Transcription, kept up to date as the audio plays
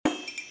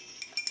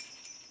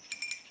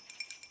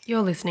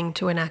You're listening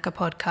to an ACCA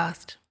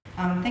podcast.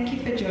 Thank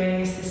you for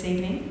joining us this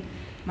evening.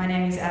 My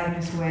name is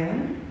Agnes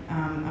Whalen.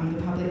 I'm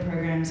the Public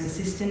Programs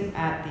Assistant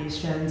at the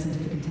Australian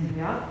Centre for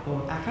Contemporary Art, or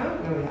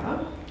ACCA, where we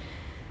are.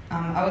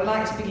 I would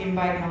like to begin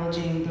by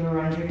acknowledging the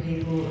Wurundjeri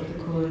people of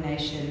the Kulin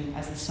Nation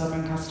as the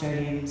sovereign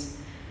custodians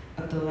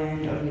of the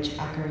land on which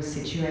ACCA is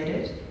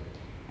situated,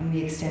 and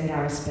we extend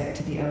our respect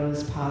to the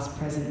elders past,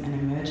 present and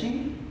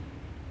emerging,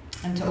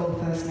 and to all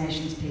First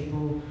Nations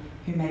people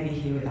who may be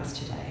here with us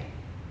today.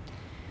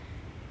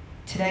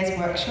 Today's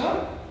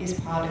workshop is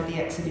part of the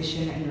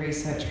exhibition and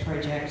research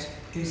project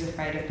Who's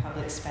Afraid of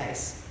Public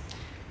Space,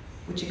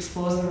 which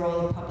explores the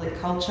role of public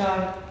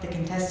culture, the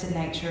contested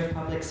nature of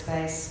public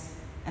space,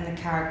 and the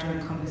character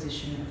and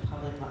composition of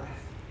public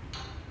life.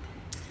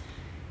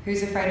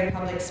 Who's Afraid of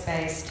Public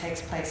Space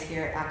takes place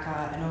here at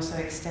ACCA and also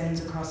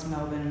extends across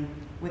Melbourne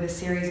with a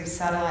series of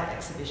satellite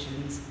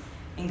exhibitions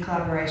in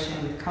collaboration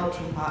with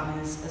cultural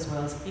partners, as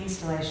well as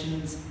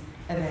installations,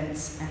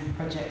 events, and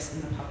projects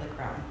in the public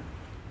realm.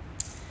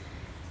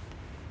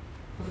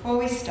 Before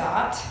we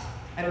start,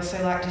 I'd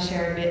also like to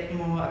share a bit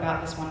more about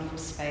this wonderful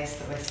space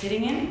that we're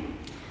sitting in,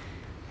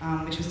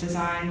 which was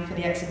designed for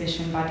the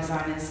exhibition by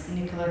designers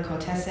Nicola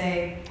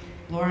Cortese,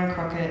 Lauren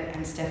Crockett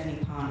and Stephanie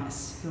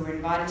Parnas, who were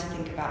invited to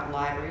think about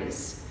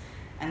libraries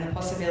and the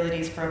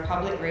possibilities for a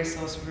public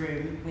resource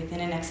room within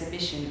an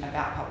exhibition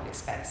about public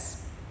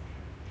space.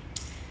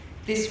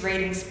 This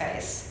reading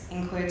space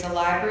includes a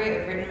library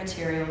of written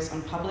materials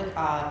on public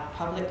art,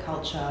 public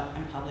culture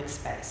and public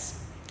space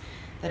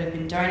that have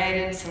been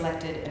donated,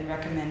 selected and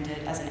recommended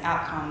as an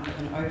outcome of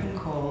an open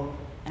call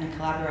and a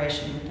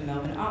collaboration with the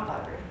Melbourne Art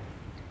Library.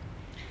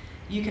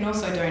 You can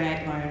also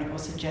donate, loan or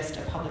suggest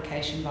a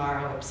publication via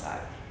our website.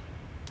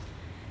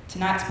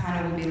 Tonight's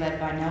panel will be led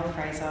by Nell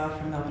Fraser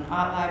from Melbourne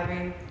Art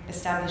Library.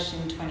 Established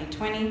in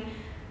 2020,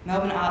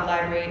 Melbourne Art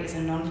Library is a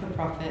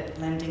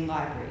non-for-profit lending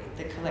library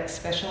that collects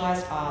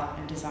specialised art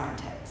and design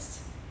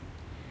texts.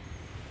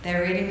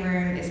 Their reading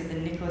room is at the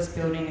Nicholas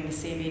Building in the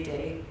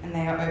CBD and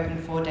they are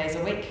open 4 days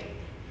a week.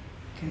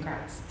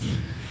 Congrats.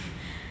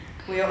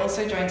 We are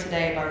also joined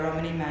today by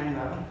Romany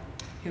Manuel,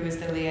 who is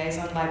the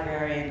Liaison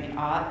Librarian in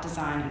Art,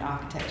 Design and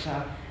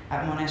Architecture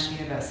at Monash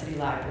University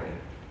Library.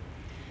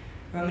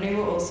 Romany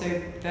will also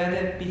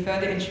be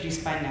further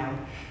introduced by Nell.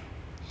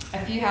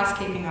 A few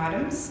housekeeping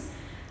items.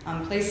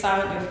 Please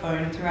silence your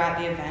phone throughout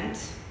the event.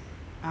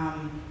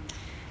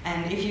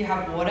 And if you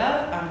have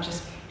water,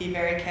 just be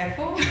very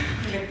careful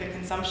with the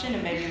consumption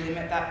and maybe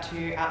limit that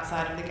to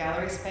outside of the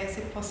gallery space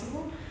if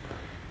possible.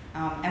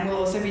 And we'll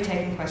also be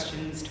taking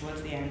questions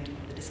towards the end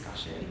of the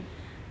discussion.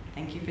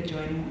 Thank you for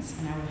joining us,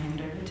 and I will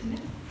hand over to Nell.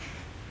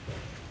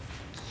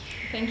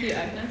 Thank you,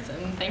 Agnes,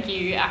 and thank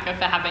you, ACCA,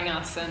 for having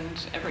us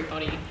and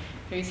everybody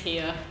who's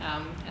here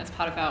as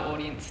part of our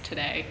audience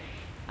today.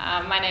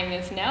 My name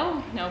is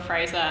Nell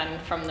Fraser,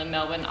 and from the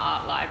Melbourne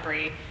Art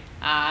Library.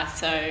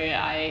 So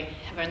I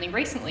have only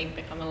recently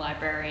become a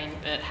librarian,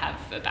 but have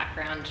a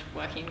background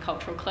working in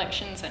cultural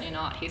collections and in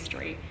art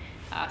history.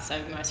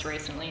 So most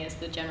recently as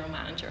the General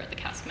Manager at the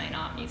Castlemaine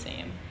Art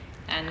Museum.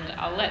 And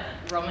I'll let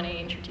Romany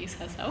introduce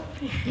herself.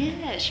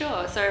 Yeah,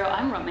 sure. So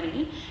I'm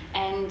Romany,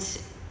 and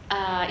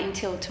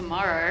until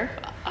tomorrow,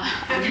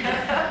 I'm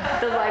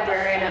the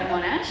librarian at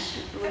Monash,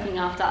 looking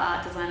after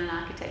art, design and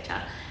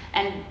architecture.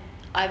 And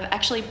I've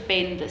actually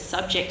been the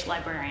subject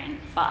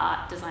librarian for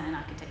art, design and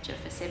architecture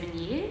for 7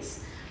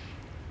 years.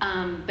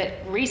 But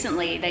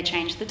recently they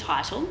changed the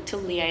title to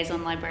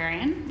Liaison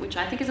Librarian, which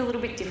I think is a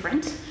little bit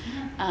different.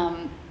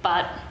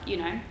 But, you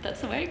know,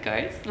 that's the way it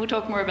goes. We'll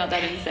talk more about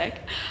that in a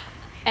sec.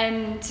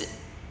 And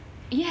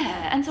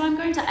so I'm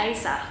going to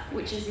ASA,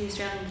 which is the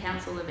Australian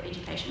Council of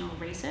Educational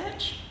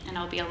Research, and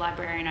I'll be a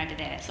librarian over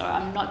there. So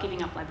I'm not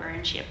giving up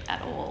librarianship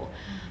at all.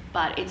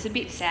 But it's a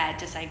bit sad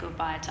to say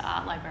goodbye to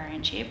art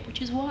librarianship,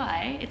 which is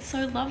why it's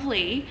so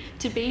lovely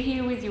to be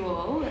here with you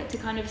all to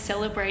kind of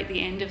celebrate the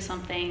end of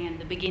something and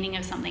the beginning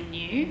of something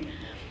new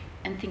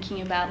and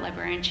thinking about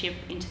librarianship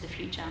into the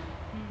future.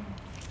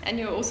 And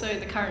you're also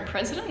the current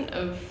president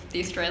of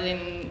the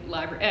Australian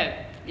Library,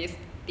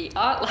 the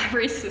Art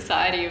Libraries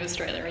Society of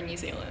Australia and New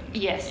Zealand.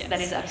 Yes, that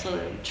is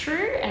absolutely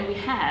true. And we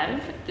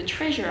have the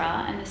treasurer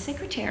and the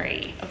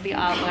secretary of the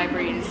Art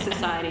Libraries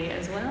Society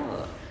as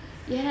well.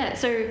 Yeah,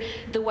 so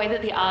the way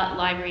that the Art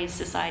Libraries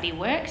Society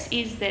works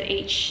is that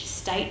each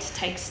state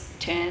takes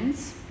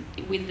turns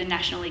with the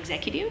national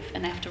executive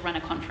and they have to run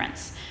a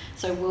conference.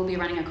 So we'll be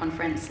running a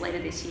conference later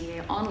this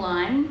year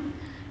online,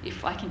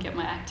 if I can get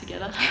my act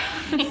together.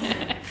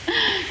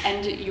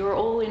 And you're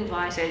all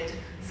invited,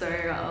 so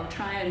I'll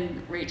try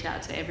and reach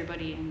out to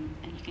everybody and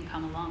you can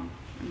come along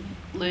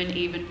and learn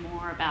even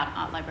more about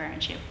art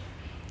librarianship.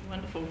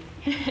 Wonderful.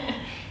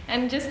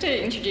 And just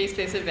to introduce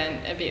this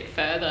event a bit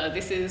further,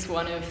 this is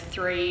one of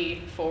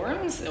 3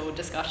 forums or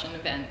discussion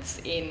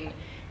events in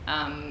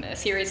a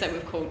series that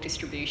we've called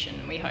Distribution,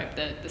 and we hope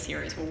that the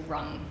series will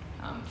run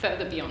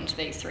further beyond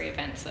these 3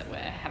 events that we're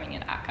having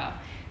at ACCA.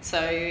 So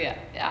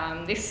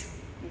this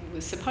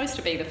was supposed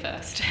to be the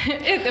first,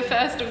 the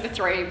first of the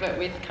three, but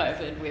with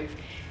COVID, we've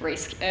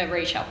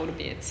reshuffled a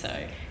bit.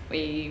 So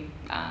we,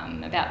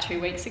 about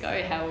 2 weeks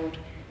ago, held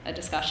a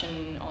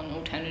discussion on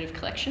alternative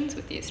collections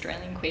with the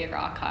Australian Queer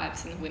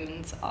Archives and the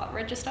Women's Art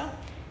Register,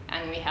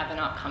 and we have an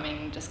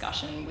upcoming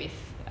discussion with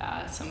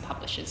some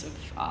publishers of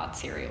art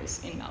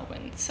serials in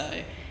Melbourne.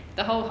 So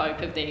the whole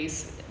hope of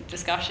these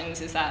discussions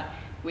is that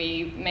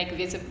we make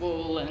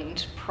visible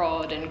and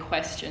prod and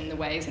question the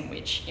ways in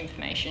which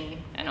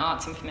information and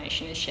arts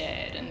information is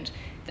shared, and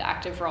the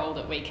active role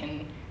that we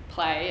can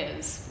play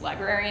as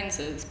librarians,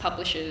 as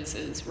publishers,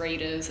 as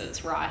readers,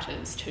 as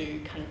writers to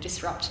kind of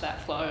disrupt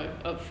that flow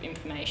of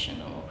information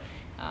or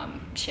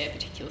share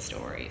particular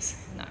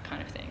stories and that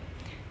kind of thing.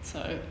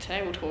 So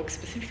today we'll talk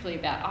specifically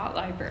about art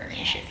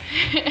librarianship.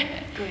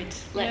 Yes. Good.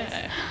 Let's.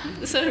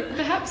 Yeah. So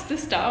perhaps to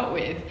start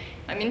with,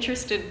 I'm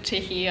interested to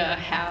hear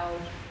how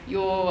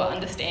your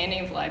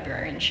understanding of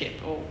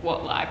librarianship, or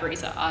what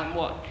libraries are and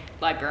what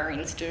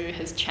librarians do,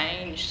 has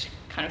changed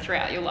kind of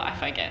throughout your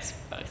life, I guess,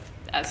 both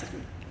as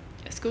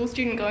a school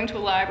student going to a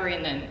library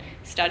and then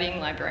studying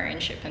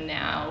librarianship, and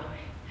now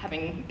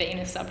having been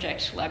a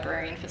subject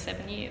librarian for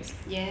 7 years.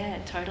 Yeah,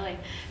 totally.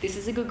 This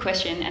is a good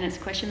question, and it's a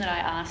question that I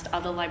asked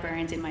other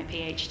librarians in my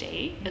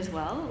PhD as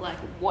well, like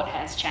what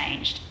has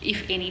changed,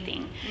 if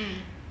anything.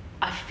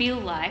 I feel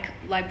like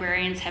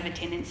librarians have a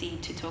tendency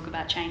to talk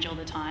about change all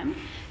the time,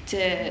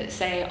 to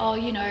say, oh,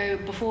 you know,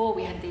 before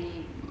we had the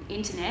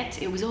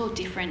internet, it was all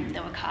different.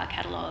 There were card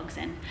catalogues,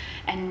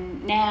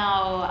 and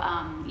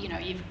now, you know,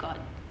 you've got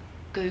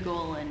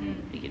Google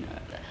and, you know,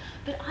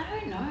 but I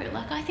don't know.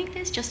 Like, I think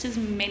there's just as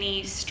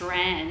many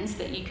strands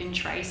that you can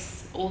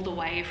trace all the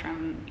way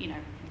from, you know,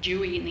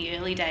 Dewey in the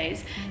early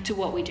days to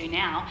what we do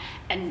now,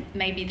 and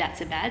maybe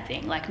that's a bad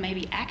thing. Like,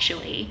 maybe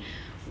actually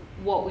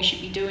what we should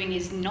be doing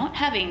is not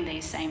having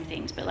these same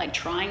things, but like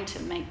trying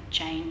to make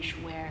change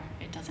where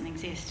it doesn't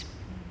exist,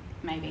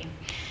 maybe.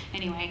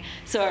 Anyway,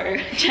 so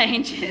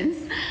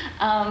changes.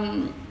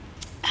 I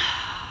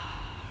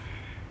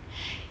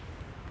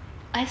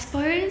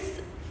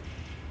suppose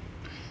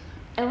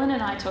Ellen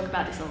and I talk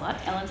about this a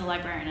lot. Ellen's a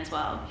librarian as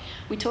well.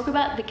 We talk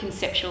about the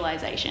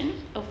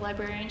conceptualization of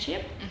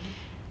librarianship.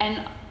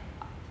 And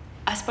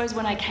I suppose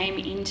when I came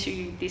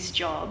into this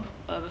job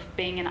of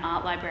being an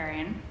art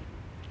librarian,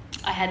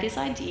 I had this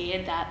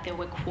idea that there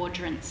were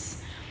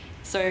quadrants,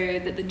 so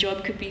that the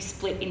job could be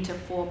split into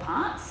 4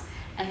 parts,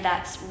 and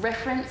that's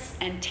reference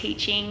and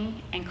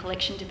teaching and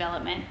collection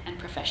development and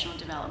professional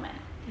development.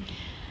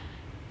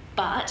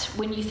 But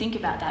when you think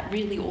about that,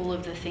 really all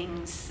of the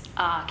things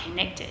are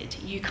connected.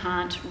 You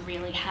can't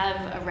really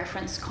have a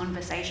reference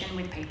conversation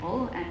with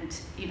people, and,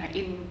 you know,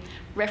 in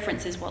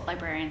reference is what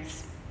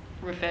librarians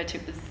refer to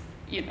as,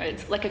 you know,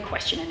 it's like a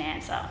question and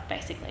answer,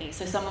 basically.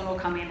 So someone will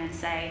come in and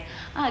say,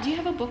 do you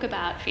have a book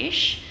about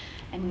fish?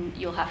 And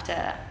you'll have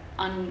to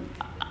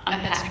unpack. I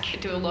had to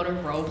do a lot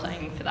of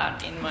role-playing for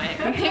that in my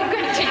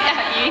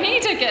at uni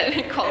to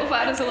get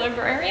qualified as a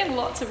librarian.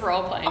 Lots of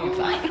role-playing. Oh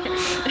my God,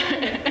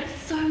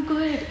 it's so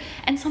good.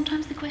 And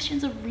sometimes the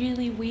questions are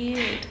really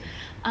weird.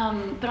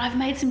 But I've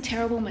made some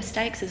terrible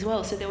mistakes as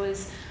well. So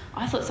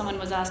I thought someone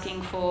was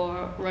asking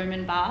for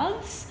Roman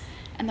baths,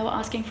 and they were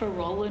asking for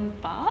Roland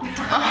Barthes.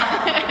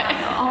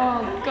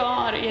 Oh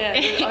God,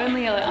 yeah.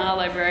 Only a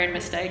librarian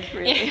mistake,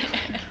 really.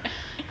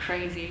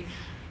 Crazy.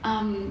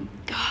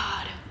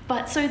 God.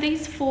 But so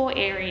these 4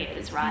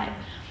 areas, right?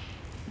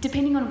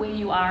 Depending on where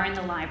you are in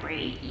the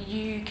library,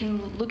 you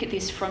can look at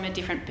this from a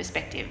different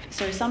perspective.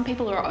 So some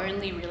people are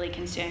only really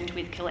concerned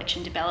with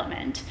collection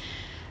development.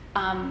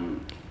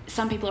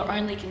 Some people are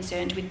only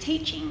concerned with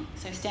teaching,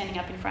 so standing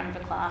up in front of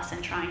a class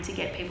and trying to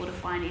get people to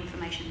find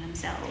information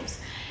themselves.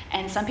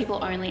 And some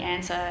people only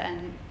answer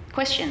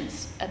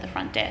questions at the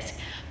front desk.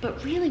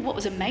 But really what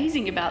was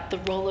amazing about the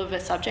role of a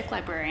subject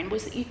librarian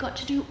was that you got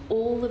to do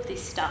all of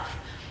this stuff.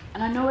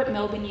 And I know at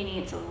Melbourne Uni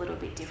it's a little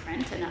bit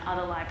different, and at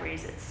other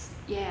libraries it's,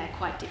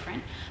 quite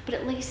different. But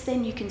at least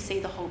then you can see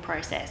the whole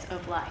process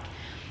of like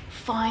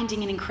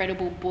finding an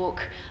incredible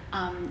book,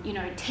 you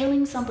know,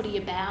 telling somebody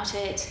about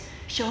it,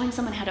 showing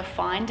someone how to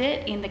find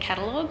it in the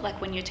catalogue, like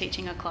when you're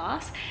teaching a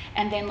class,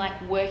 and then like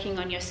working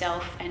on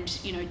yourself and,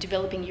 you know,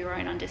 developing your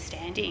own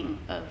understanding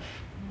of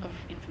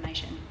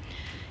information.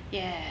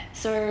 Yeah,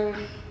 so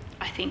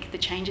I think the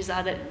changes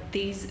are that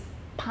these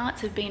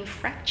parts have been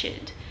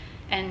fractured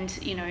and,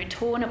 you know,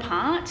 torn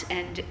apart,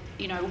 and,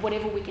 you know,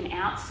 whatever we can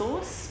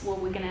outsource, well,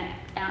 we're going to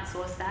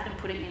outsource that and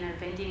put it in a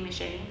vending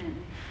machine and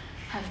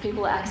have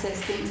people access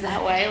things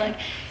that way. Like,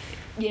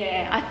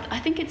 yeah, I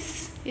think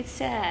it's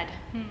sad.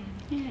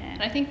 Yeah.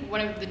 And I think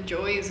one of the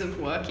joys of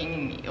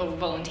working or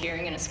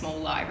volunteering in a small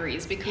library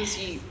is because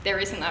there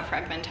isn't that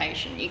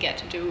fragmentation. You get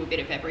to do a bit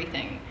of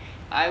everything.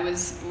 I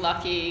was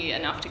lucky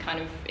enough to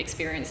kind of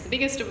experience the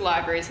biggest of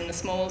libraries and the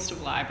smallest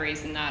of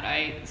libraries, in that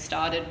I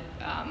started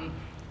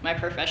my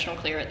professional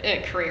career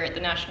at the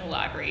National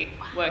Library,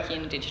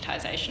 working in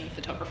digitisation and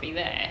photography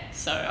there.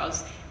 So I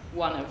was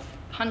one of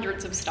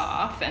hundreds of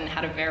staff and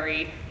had a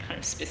very kind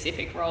of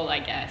specific role, I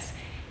guess.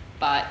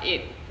 but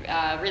it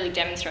really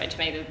demonstrated to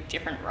me the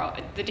different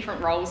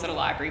roles that a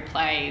library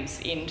plays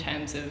in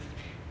terms of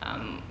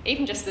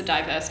even just the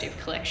diversity of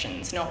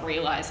collections, not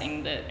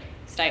realising that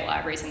state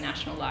libraries and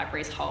national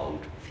libraries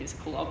hold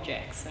physical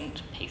objects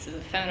and pieces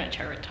of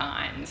furniture at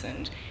times,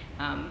 and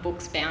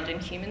books bound in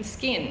human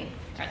skin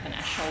at the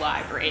National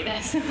Library.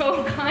 There's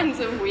all kinds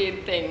of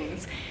weird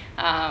things.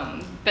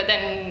 But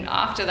then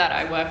after that,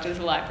 I worked as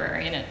a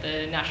librarian at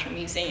the National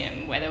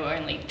Museum, where there were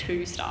only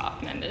 2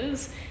 staff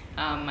members,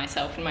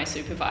 myself and my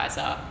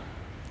supervisor,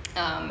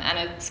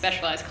 and a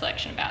specialised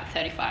collection, about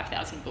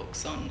 35,000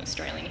 books on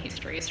Australian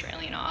history,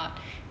 Australian art,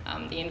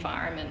 the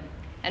environment.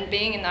 And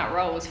being in that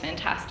role was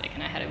fantastic,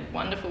 and I had a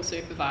wonderful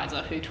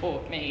supervisor who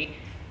taught me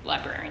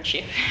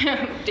librarianship,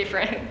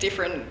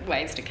 different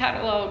ways to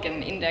catalogue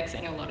and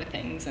indexing a lot of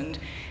things, and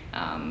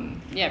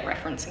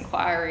reference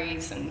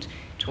inquiries and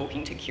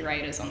talking to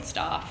curators on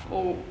staff,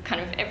 all kind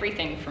of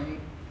everything from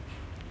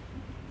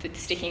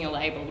sticking a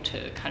label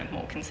to kind of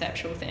more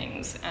conceptual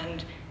things.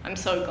 And I'm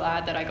so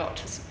glad that I got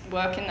to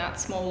work in that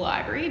small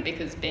library,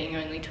 because being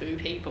only 2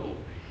 people,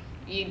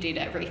 you did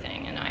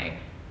everything, and I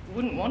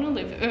wouldn't want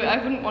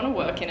to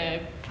work in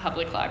a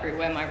public library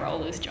where my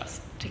role is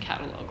just to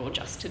catalogue or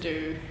just to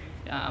do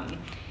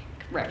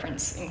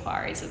reference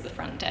inquiries at the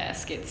front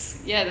desk.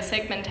 The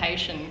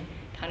segmentation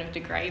kind of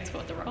degrades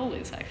what the role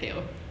is, I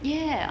feel.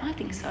 Yeah, I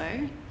think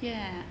so.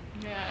 Yeah.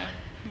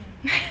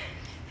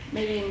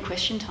 Maybe in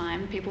question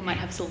time, people might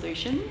have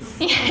solutions.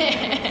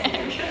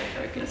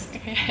 Focused.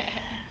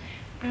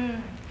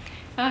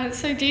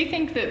 So do you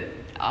think that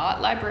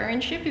art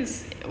librarianship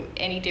is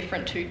any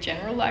different to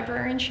general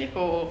librarianship,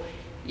 or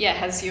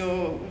has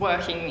your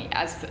working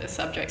as a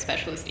subject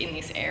specialist in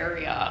this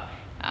area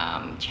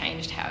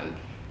changed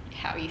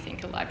how you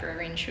think a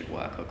librarian should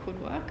work or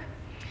could work?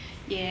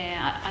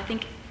 Yeah, I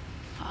think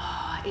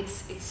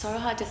it's so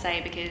hard to say,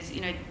 because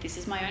this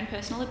is my own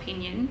personal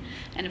opinion,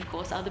 and of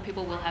course other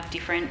people will have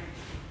different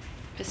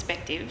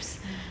perspectives.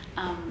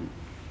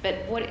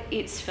 But what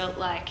it's felt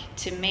like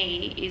to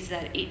me is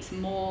that it's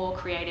more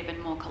creative and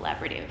more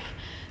collaborative.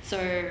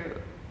 So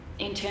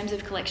in terms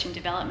of collection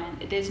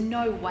development, there's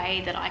no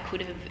way that I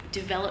could have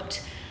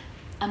developed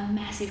a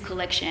massive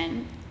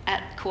collection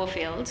at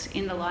Caulfield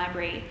in the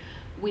library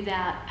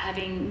without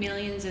having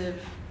millions of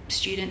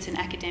students and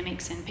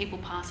academics and people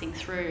passing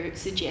through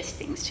suggest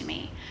things to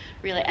me,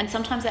 really. And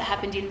sometimes that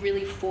happened in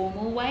really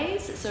formal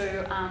ways.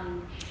 So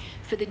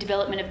for the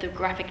development of the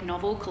graphic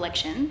novel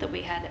collection that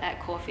we had at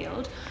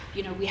Caulfield,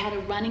 we had a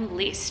running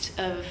list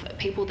of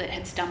people that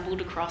had stumbled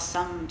across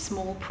some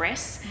small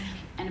press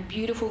and a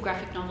beautiful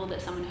graphic novel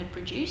that someone had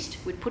produced.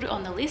 We'd put it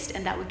on the list,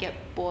 and that would get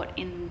bought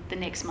in the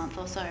next month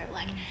or so.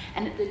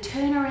 And the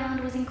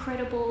turnaround was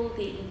incredible.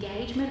 The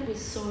engagement was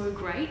so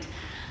great.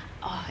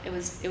 Oh, it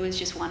was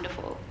just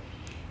wonderful.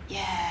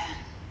 Yeah.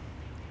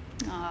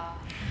 Oh.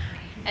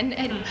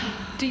 And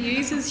do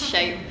users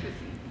shape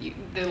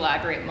the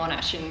library at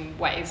Monash in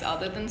ways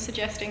other than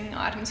suggesting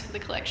items for the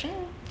collection?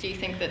 Do you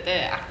think that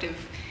they're active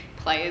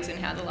players in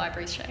how the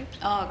library's shaped?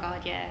 Oh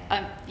God,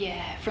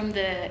 yeah. From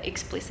the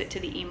explicit to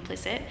the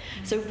implicit.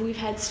 So we've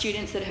had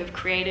students that have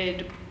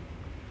created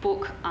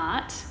book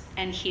art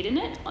and hidden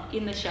it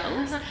in the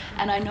shelves,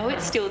 and I know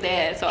it's still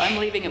there, so I'm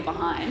leaving it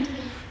behind,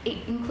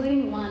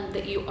 including one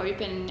that you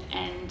open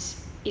and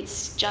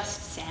it's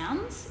just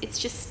sounds. It's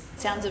just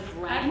sounds of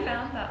rain. I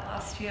found that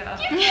last year.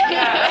 And it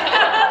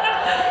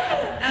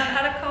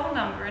had a call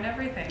number and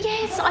everything.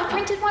 Yes, I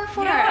printed one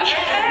for her.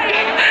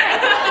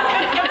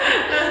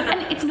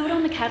 And it's not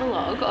on the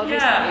catalogue,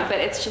 obviously, but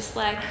it's just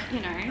like,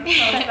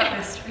 Solves that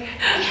mystery.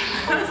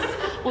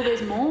 Well,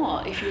 there's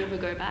more. If you ever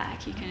go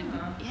back, you can,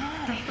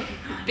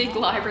 Big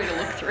library to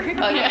look through.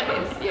 Oh, yeah,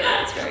 it is. Yeah,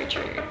 that's very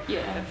true.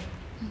 Yeah.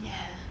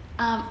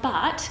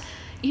 But,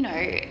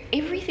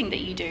 everything that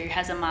you do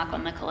has a mark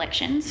on the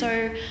collection.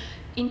 So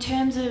in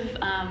terms of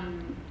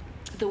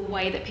the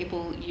way that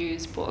people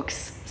use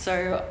books,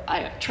 so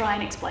I try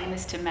and explain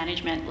this to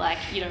management,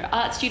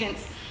 art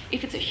students,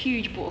 if it's a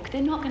huge book,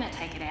 they're not going to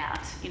take it out.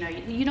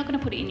 You're not going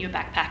to put it in your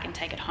backpack and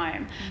take it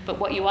home. But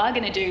what you are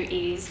going to do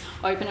is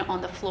open it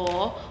on the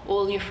floor,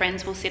 all your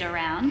friends will sit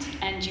around,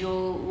 and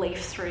you'll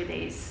leaf through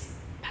these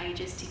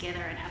pages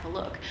together and have a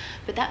look.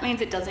 But that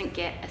means it doesn't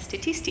get a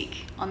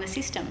statistic on the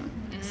system.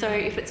 So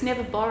if it's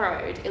never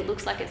borrowed, it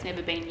looks like it's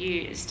never been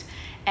used.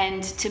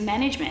 And to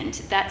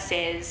management, that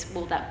says,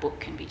 well, that book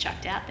can be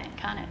chucked out then,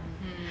 can't it?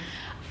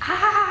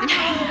 I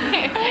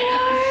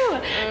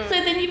know. So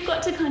then you've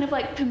got to kind of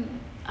I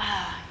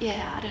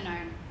don't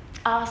know,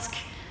 ask,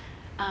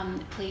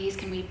 please,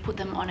 can we put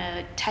them on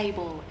a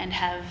table and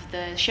have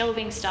the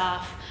shelving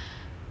staff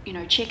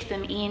check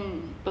them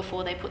in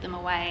before they put them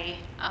away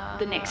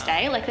the next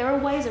day. There are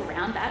ways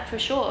around that for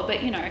sure, but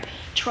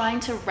trying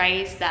to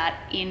raise that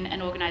in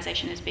an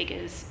organisation as big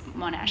as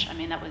Monash,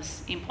 that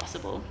was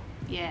impossible.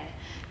 Yeah.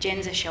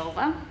 Jen's a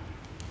shelver.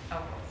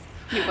 Oh.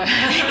 You were.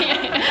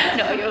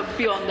 No, you're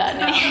beyond that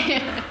now.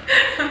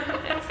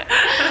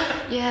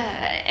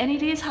 Yeah, and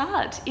it is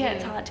hard. Yeah,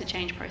 it's Yeah. hard to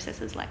change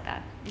processes like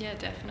that. Yeah,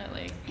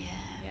 definitely. Yeah.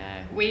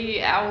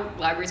 Yeah, our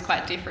library is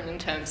quite different in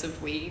terms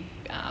of we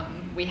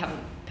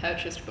haven't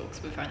purchased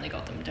books, we've only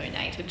got them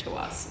donated to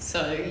us.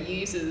 So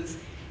users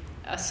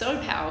are so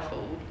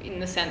powerful in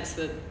the sense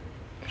that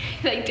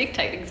they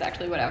dictate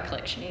exactly what our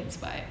collection is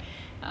by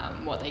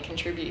what they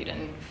contribute.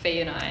 And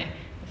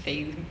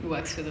Fee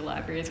works for the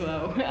library as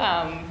well.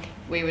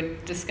 We were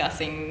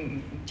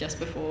discussing just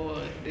before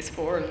this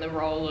forum the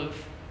role of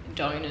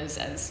donors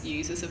as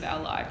users of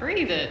our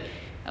library, that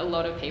a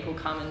lot of people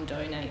come and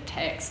donate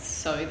texts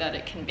so that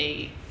it can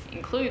be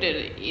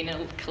included in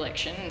a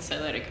collection, so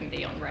that it can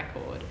be on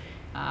record.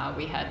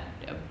 We had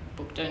a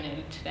book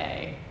donated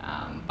today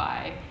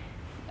by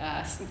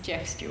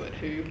Jeff Stewart,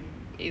 who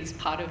is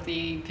part of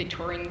the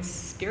Victorian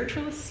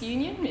Spiritualists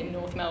Union in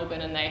North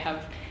Melbourne, and they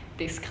have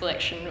this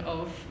collection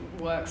of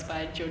works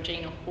by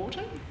Georgina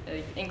Horton,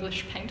 an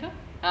English painter.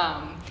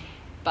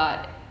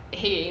 But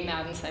he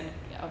emailed and said,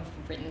 I've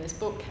written this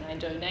book, can I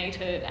donate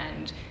it?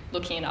 And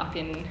looking it up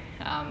in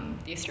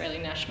the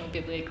Australian National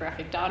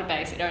Bibliographic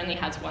Database, it only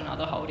has one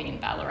other holding in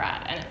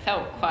Ballarat, and it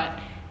felt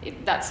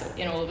that's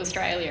in all of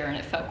Australia, and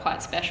it felt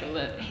quite special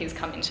that he's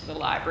come into the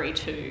library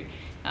to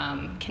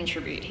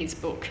contribute his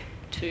book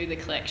to the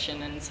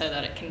collection, and so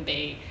that it can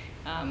be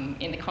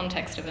in the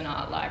context of an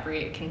art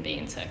library, it can be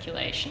in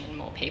circulation and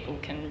more people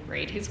can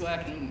read his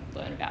work and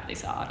learn about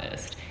this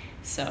artist.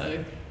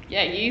 So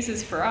yeah,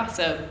 users for us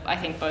are, I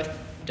think, both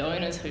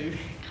donors who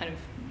kind of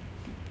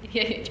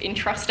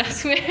entrust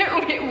us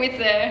with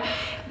their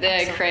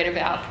creative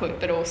output,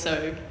 but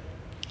also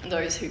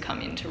those who come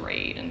in to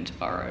read and to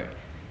borrow.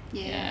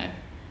 Yeah.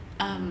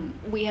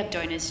 We have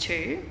donors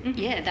too. Mm-hmm.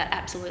 Yeah, that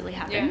absolutely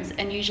happens.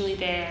 And usually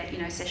they're,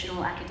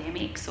 sessional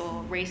academics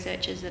or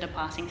researchers that are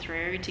passing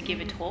through to give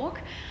a talk.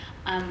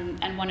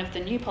 And one of the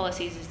new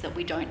policies is that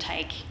we don't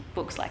take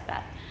books like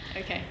that.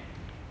 Okay.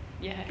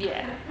 Yeah.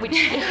 Yeah. Which,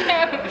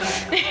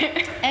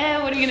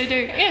 what are you going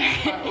to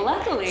do?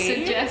 Luckily.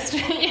 Suggest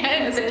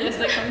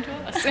they come to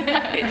us.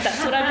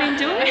 That's what I've been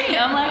doing.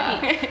 I'm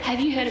like, have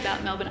you heard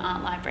about Melbourne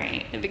Art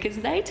Library? Because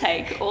they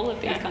take all of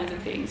these kinds of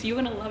things.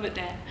 You're going to love it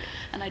there.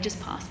 And I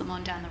just pass them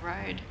on down the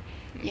road.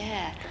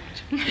 Yeah.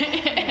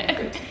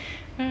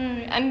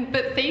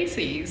 But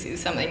theses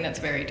is something that's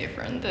very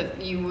different, that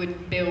you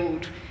would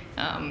build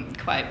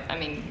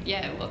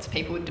lots of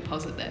people would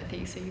deposit their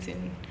theses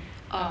in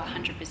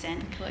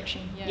 100%.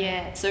 collection.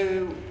 Yeah,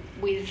 so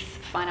with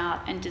fine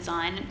art and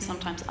design,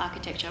 sometimes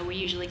architecture, we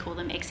usually call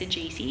them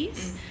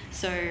exegeses.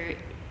 So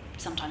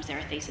sometimes they're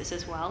a thesis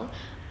as well.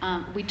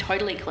 We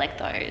totally collect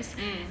those.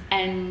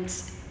 And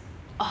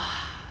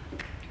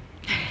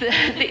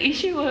the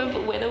issue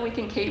of whether we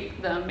can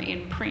keep them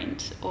in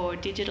print or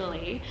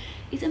digitally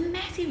is a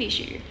massive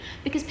issue,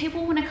 because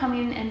people want to come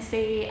in and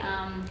see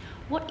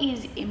what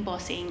is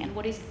embossing and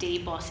what is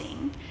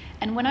debossing,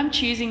 and when I'm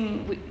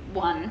choosing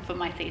one for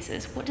my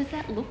thesis, what does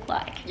that look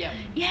like?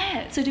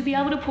 Yeah, so to be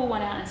able to pull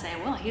one out and say,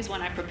 well, here's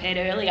one I prepared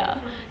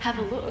earlier, have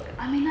a look,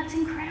 I mean, that's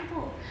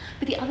incredible.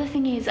 But the other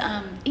thing is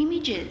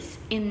images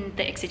in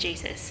the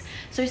exegesis.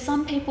 So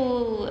some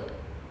people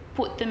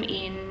put them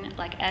in,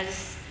 like,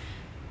 as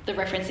the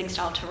referencing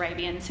style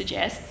Turabian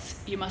suggests,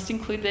 you must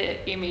include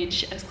the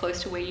image as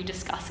close to where you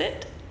discuss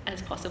it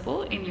as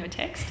possible in your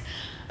text.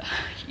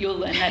 You'll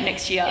learn that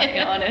next year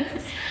in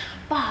honours.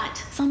 But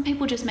some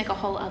people just make a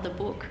whole other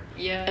book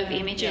of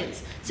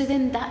images. So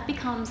then that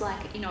becomes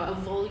like, a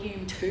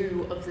volume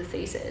 2 of the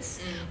thesis,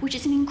 which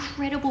is an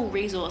incredible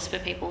resource for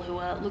people who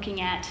are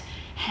looking at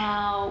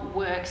how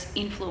works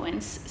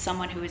influence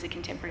someone who is a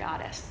contemporary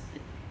artist.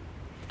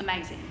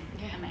 Amazing.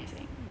 Yeah.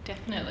 Amazing.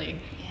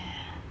 Definitely. Yeah.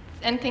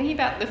 And thinking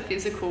about the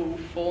physical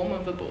form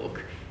of a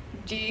book,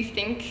 do you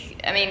think,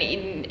 at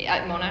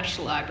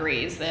Monash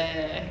Library, is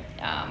there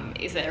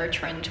a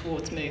trend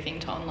towards moving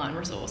to online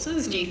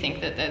resources? Do you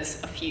think that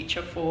there's a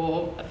future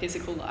for a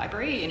physical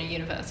library in a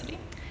university?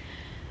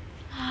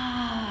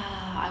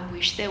 I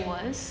wish there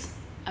was.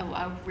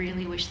 I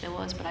really wish there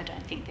was, but I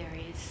don't think there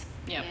is.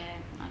 Yep.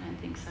 Yeah, I don't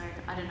think so.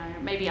 I don't know.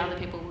 Maybe other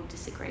people will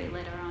disagree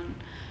later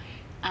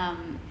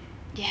on.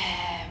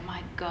 Yeah,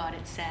 my God,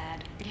 it's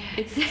sad. Yeah.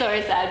 It's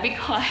so sad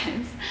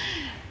because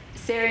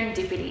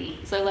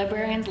serendipity. So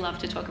librarians love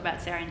to talk about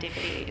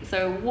serendipity.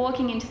 So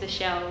walking into the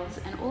shelves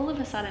and all of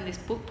a sudden this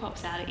book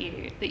pops out at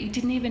you that you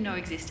didn't even know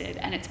existed,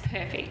 and it's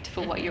perfect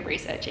for what you're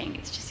researching.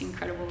 It's just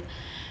incredible.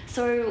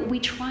 So we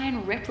try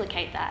and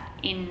replicate that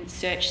in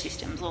search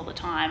systems all the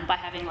time by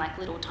having like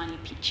little tiny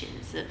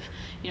pictures of,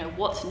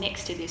 what's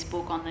next to this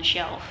book on the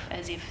shelf,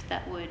 as if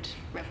that would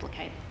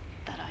replicate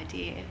that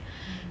idea.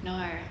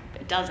 No,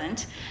 it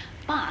doesn't.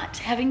 But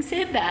having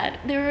said that,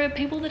 there are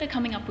people that are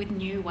coming up with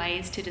new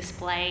ways to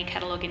display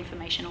catalogue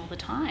information all the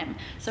time.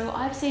 So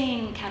I've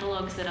seen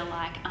catalogues that are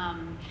like,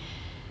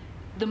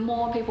 the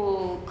more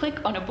people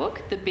click on a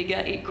book, the bigger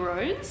it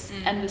grows,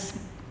 and the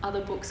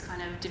other books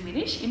kind of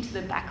diminish into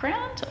the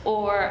background.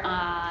 Or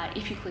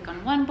if you click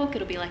on one book,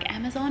 it'll be like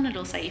Amazon,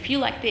 it'll say, if you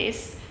like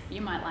this,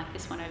 you might like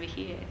this one over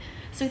here.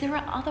 So there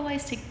are other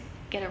ways to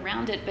get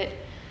around it, but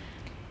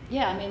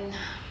yeah,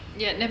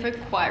 Yeah, it never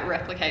quite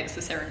replicates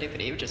the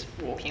serendipity of just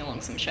walking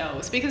along some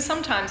shelves, because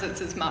sometimes it's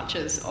as much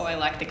as, oh, I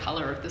like the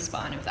colour of the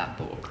spine of that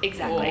book.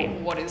 Exactly. Or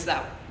what is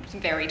that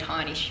very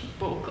tiny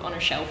book on a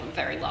shelf of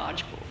very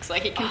large books.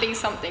 Like, it can be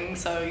something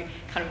so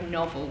kind of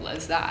novel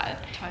as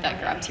that, that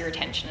grabs your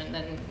attention, and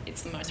then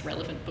it's the most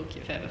relevant book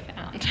you've ever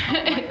found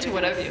to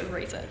whatever you're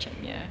researching.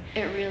 Yeah.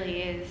 It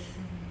really is.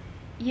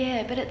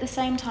 Yeah, but at the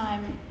same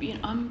time, you know,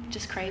 I'm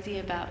just crazy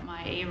about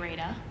my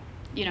e-reader.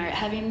 You know,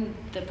 having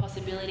the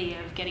possibility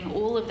of getting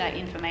all of that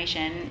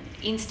information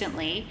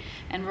instantly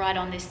and right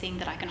on this thing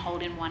that I can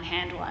hold in one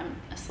hand while I'm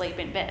asleep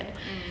in bed.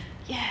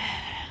 Yeah,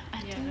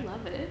 I do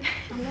love it.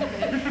 I love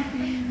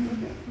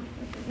it.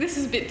 This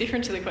is a bit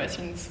different to the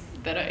questions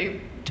that I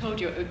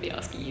told you I would be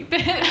asking you.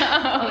 But,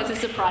 Oh, it's a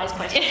surprise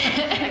question.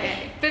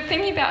 Okay. But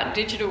thinking about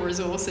digital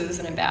resources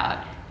and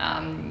about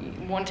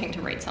wanting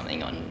to read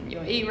something on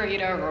your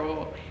e-reader,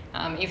 or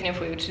even if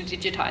we were to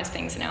digitise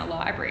things in our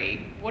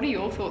library, what are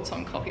your thoughts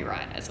on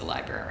copyright as a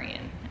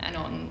librarian, and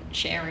on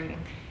sharing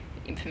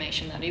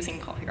information that is in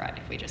copyright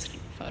if we just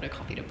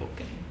photocopied a book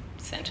and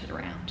sent it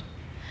around?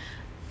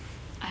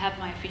 I have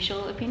my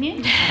official opinion,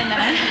 and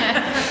then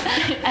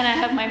and I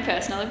have my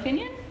personal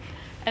opinion.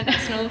 A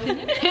personal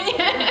opinion?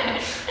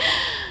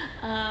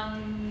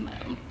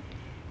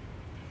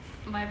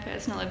 My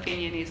personal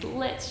opinion is,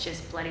 let's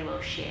just bloody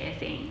well share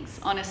things,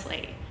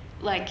 honestly.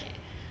 Like,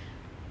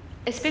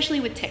 especially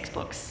with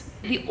textbooks.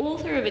 The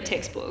author of a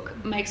textbook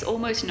makes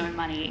almost no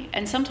money,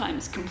 and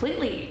sometimes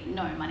completely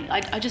no money.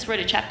 I just wrote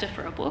a chapter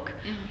for a book.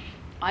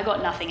 I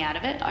got nothing out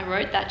of it. I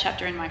wrote that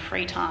chapter in my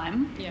free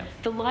time. Yeah.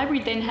 The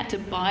library then had to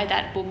buy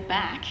that book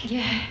back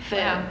for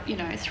you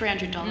know,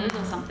 $300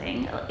 or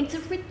something. It's a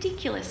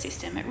ridiculous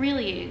system. It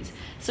really is.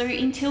 So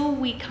until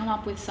we come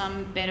up with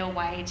some better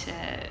way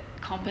to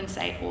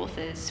compensate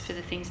authors for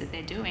the things that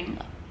they're doing,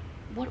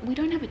 we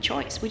don't have a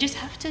choice. We just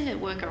have to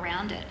work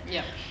around it.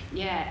 Yeah.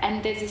 Yeah.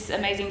 And there's this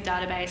amazing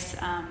database.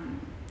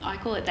 I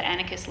call it the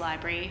Anarchist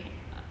Library.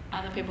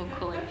 Other people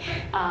call it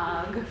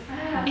ARG.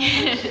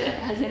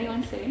 Has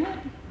anyone seen it?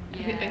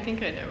 Yeah. I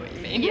think I know what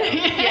you mean.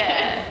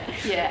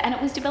 Yeah. And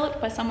it was developed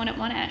by someone at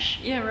Monash.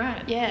 Yeah,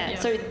 right. Yeah.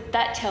 So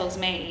that tells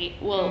me,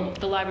 well,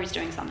 the library's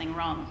doing something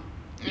wrong.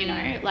 You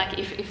know, like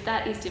if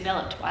that is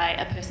developed by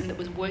a person that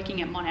was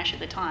working at Monash at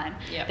the time,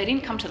 they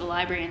didn't come to the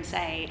library and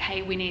say,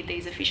 hey, we need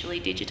these officially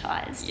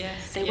digitised.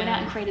 Yes. They went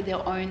out and created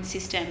their own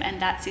system,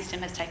 and that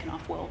system has taken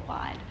off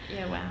worldwide.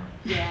 Yeah, wow.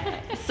 Yeah.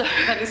 So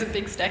That is a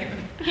big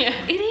statement. Yeah.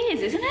 it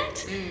is, isn't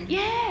it?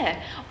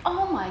 Yeah.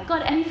 Oh my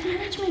God. And if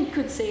management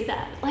could see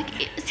that, like,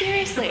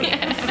 seriously,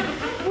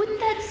 wouldn't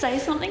that say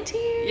something to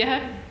you?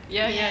 Yeah.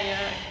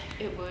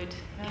 It would.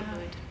 It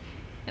would.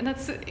 And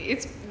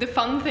it's the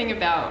fun thing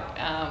about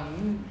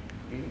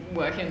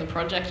working on the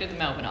project at the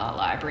Melbourne Art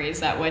Library is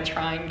that we're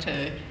trying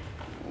to,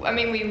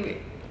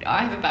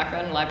 I have a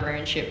background in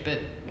librarianship,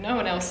 but no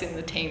one else in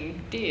the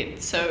team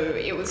did. So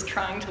it was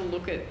trying to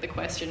look at the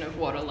question of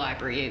what a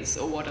library is,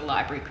 or what a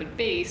library could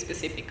be,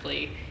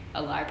 specifically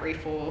a library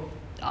for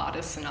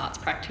artists and arts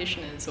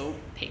practitioners, or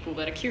people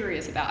that are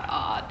curious about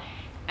art.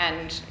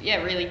 And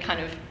yeah, really kind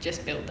of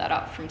just build that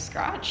up from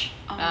scratch.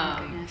 Oh my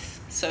goodness.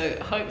 So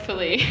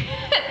hopefully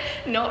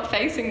not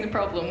facing the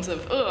problems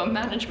of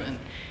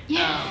management,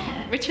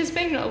 which has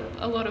been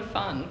a lot of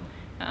fun.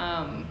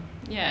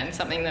 And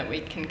something that we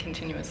can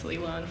continuously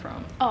learn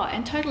from. Oh,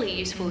 and totally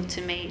useful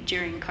to me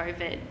during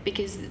COVID,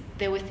 because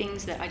there were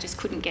things that I just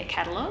couldn't get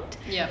catalogued.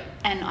 Yeah.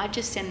 And I'd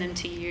just send them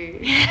to you.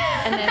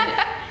 And then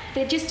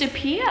they just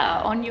appear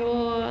on your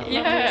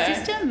lovely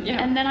system.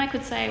 Yeah. And then I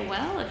could say,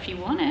 well, if you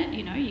want it,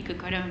 you know, you could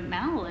go to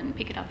Mal and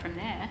pick it up from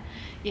there.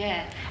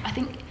 Yeah. I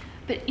think,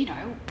 but, you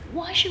know,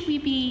 why should we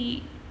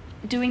be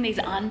doing these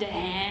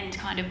underhand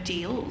kind of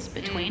deals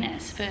between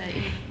us for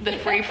the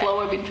free flow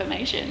of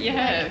information?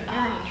 Yeah,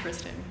 very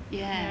interesting.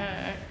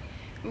 Yeah.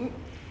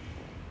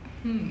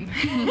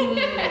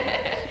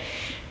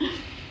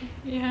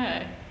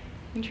 Yeah,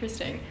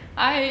 interesting.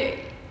 I'm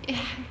sorry,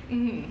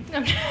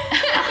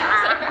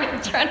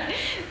 I'm trying to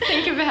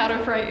think of how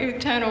to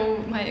turn all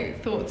my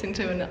thoughts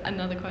into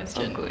another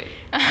question. Oh, good.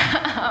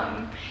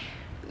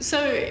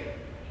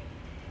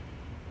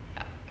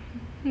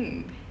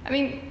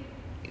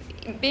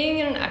 Being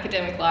in an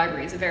academic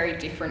library is a very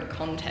different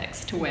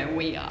context to where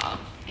we are.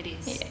 It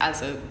is.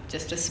 As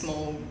just a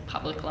small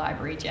public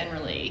library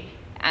generally.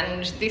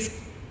 And this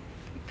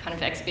kind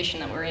of exhibition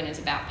that we're in is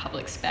about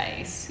public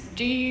space.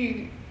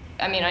 I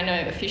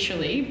know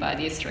officially by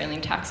the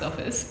Australian Tax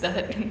Office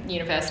that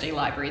university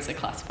libraries are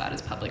classified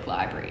as public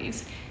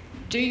libraries.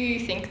 Do you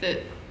think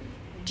that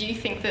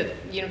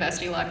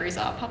university libraries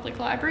are public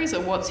libraries,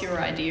 or what's your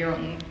idea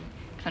on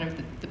kind of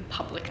the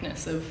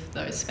publicness of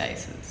those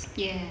spaces?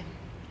 Yeah.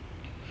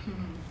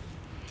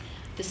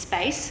 The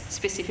space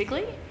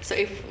specifically? So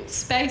if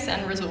space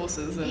and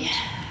resources and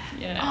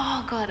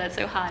Oh God, that's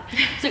so hard.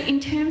 So in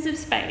terms of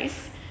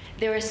space,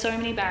 there are so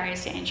many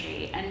barriers to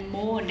entry, and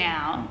more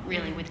now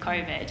really with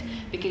COVID,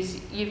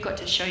 because you've got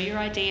to show your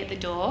ID at the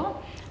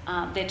door.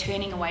 They're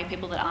turning away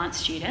people that aren't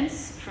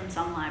students from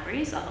some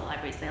libraries. Other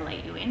libraries they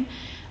let you in.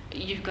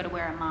 you've got to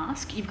wear a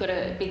mask, you've got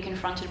to be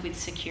confronted with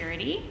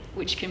security,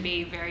 which can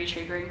be very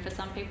triggering for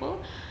some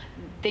people.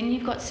 Then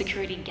you've got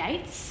security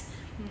gates,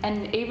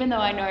 and even though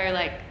I know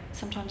like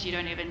sometimes you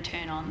don't even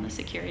turn on the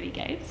security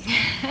gates,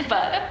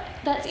 but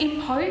that's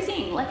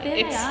imposing. Like there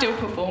It's they are. still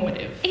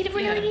performative. It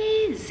really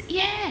is.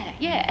 Yeah.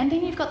 And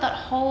then you've got that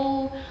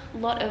whole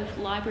lot of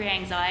library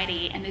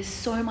anxiety, and there's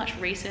so much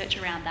research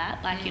around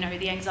that. Like, you know,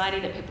 the anxiety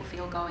that people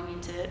feel going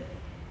into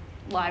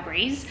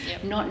libraries,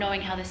 not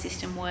knowing how the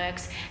system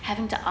works,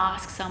 having to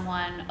ask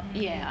someone.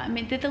 I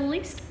mean, they're the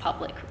least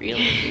public,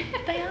 really.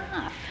 They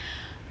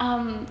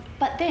are.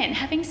 But then,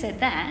 having said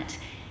that,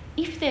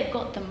 if they've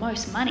got the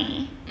most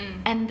money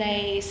and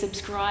they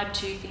subscribe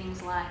to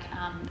things like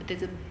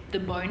there's the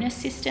bonus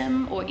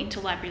system or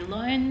interlibrary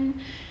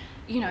loan,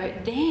 you know,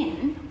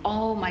 then,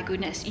 oh my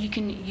goodness, you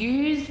can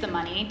use the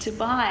money to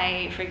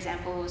buy, for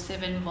example,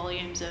 7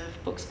 volumes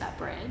of books about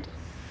bread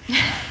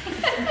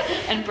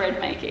and bread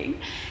making,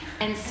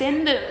 and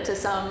send them to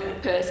some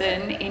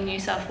person in New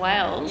South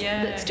Wales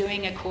that's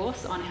doing a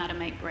course on how to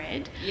make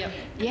bread.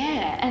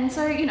 And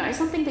so, you know,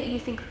 something that you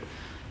think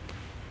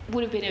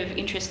would have been of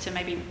interest to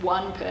maybe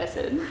one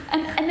person,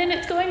 and then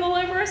it's going all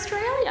over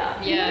Australia,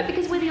 you know,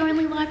 because we're the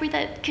only library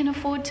that can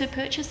afford to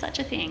purchase such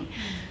a thing.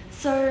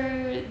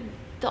 So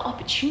the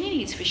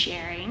opportunities for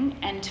sharing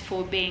and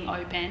for being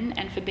open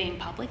and for being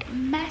public are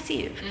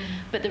massive,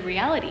 but the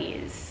reality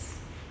is,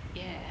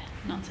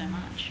 not so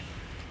much.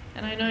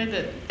 And I know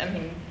that, I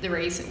mean,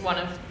 one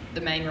of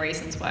the main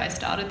reasons why I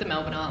started the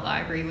Melbourne Art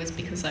Library was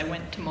because I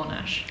went to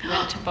Monash,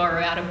 went to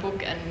borrow out a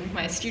book, and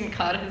my student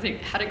card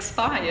had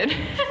expired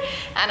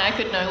and I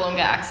could no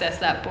longer access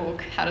that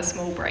book, had a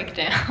small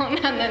breakdown,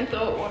 and then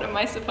thought, what am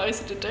I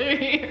supposed to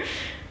do?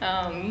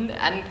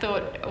 And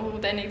thought, oh,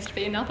 there needs to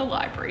be another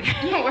library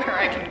where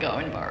I can go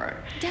and borrow.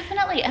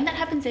 Definitely, and that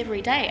happens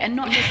every day, and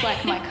not just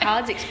like my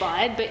card's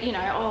expired, but you know,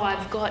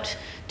 I've got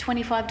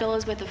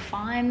 $25 worth of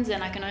fines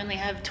and I can only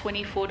have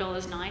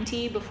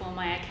 $24.90 before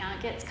my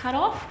account gets cut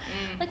off.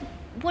 Like,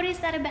 what is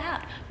that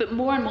about? But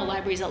more and more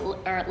libraries are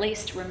at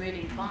least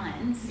removing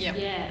fines.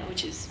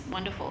 Which is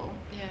wonderful.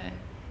 Yeah,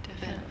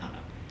 definitely.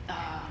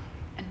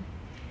 And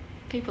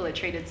people are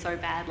treated so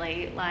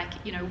badly. Like,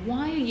 you know,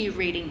 why are you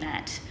reading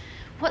that?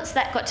 What's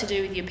that got to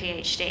do with your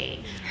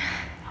PhD?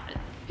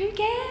 Who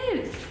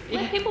cares?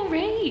 Let people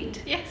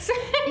read. Yes.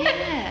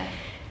 Yeah.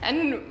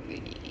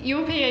 And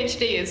your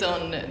PhD is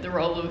on the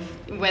role of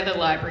whether the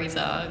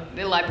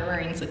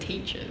librarians are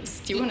teachers.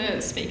 Do you want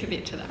to speak a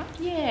bit to that?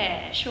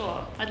 Yeah,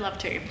 sure. I'd love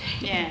to.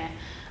 Yeah.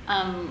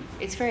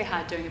 It's very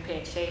hard doing a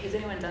PhD. Has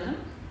anyone done them?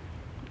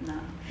 No,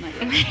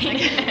 not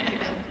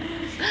yet.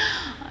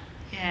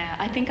 Yeah,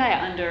 I think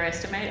I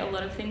underestimate a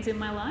lot of things in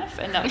my life,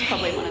 and that was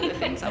probably one of the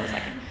things I was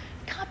like,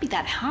 it can't be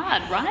that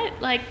hard, right?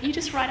 Like, you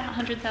just write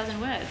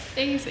 100,000 words.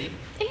 Easy.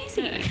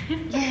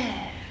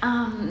 Yeah.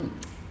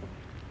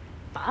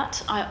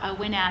 But I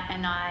went out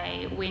and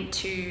I went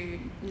to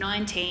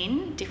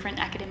 19 different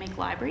academic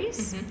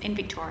libraries in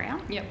Victoria.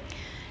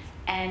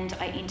 And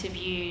I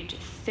interviewed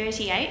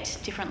 38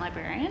 different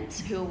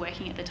librarians who were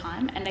working at the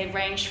time, and they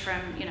ranged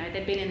from, you know,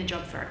 they'd been in the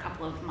job for a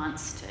couple of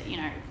months to, you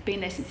know,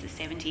 been there since the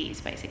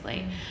 70s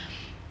basically.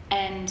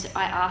 And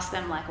I asked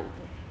them, like,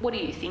 what do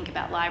you think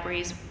about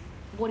libraries?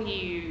 What do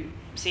you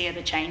see are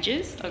the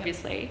changes,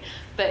 obviously?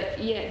 But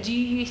yeah, do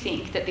you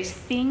think that this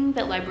thing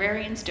that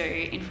librarians do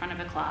in front of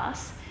a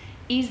class,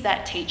 is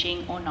that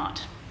teaching or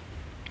not?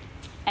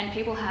 And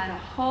people had a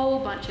whole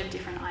bunch of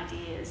different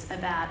ideas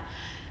about,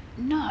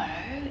 no,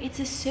 it's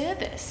a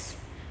service.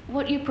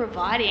 What you're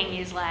providing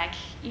is like,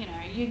 you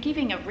know, you're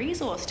giving a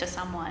resource to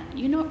someone.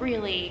 You're not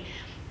really,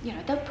 you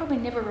know, they'll probably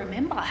never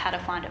remember how to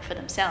find it for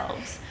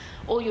themselves.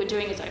 All you're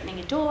doing is opening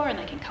a door and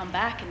they can come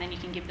back and then you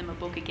can give them a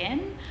book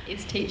again.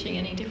 Is teaching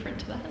any different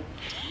to that?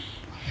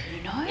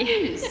 Who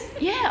knows?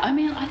 Yeah, I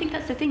mean, I think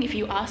that's the thing. If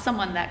you ask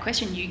someone that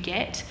question, you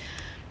get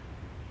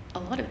a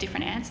lot of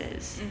different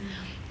answers.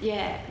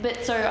 Yeah,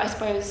 but so I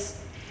suppose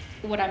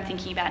what I'm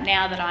thinking about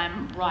now that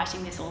I'm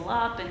writing this all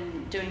up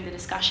and doing the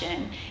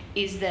discussion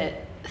is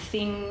that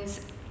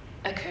things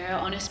occur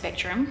on a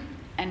spectrum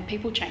and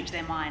people change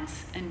their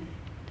minds, and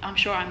I'm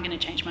sure I'm going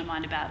to change my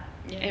mind about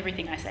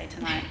everything I say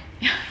tonight.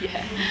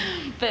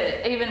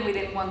 But even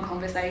within one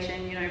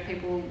conversation, you know,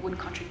 people would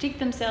contradict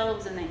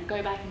themselves and then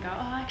go back and go,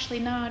 oh, actually,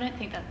 no, I don't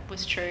think that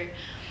was true.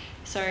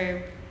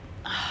 So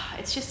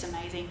it's just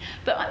amazing.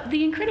 But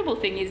the incredible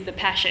thing is the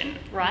passion,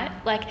 right?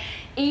 Like,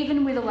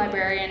 even with a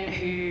librarian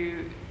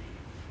who,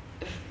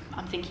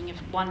 I'm thinking of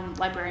one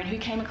librarian who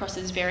came across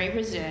as very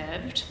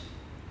reserved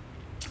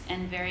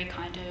and very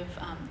kind of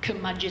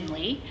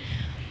curmudgeonly,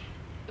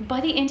 by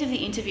the end of the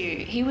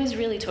interview, he was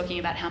really talking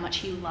about how much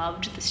he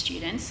loved the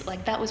students.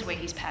 Like, that was where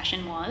his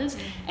passion was.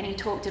 And he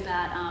talked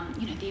about,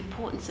 you know, the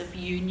importance of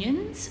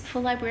unions for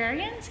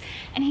librarians.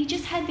 And he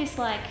just had this,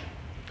 like,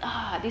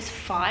 this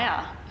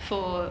fire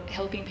for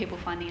helping people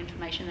find the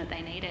information that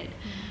they needed.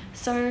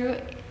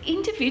 So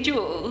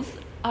individuals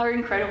are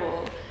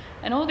incredible,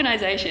 and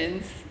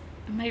organisations,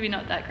 maybe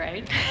not that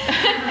great.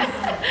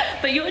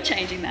 But you're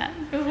changing that.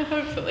 Well,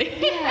 hopefully.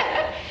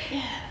 Yeah.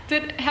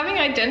 But having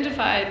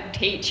identified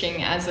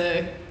teaching as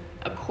a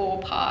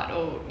core part,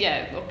 or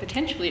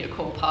potentially a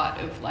core part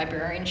of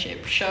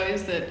librarianship,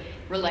 shows that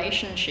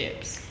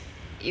relationships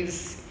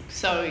is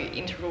so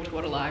integral to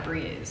what a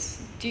library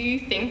is. Do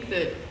you think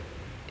that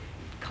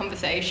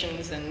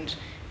conversations and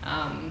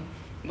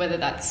whether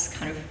that's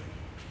kind of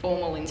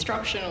formal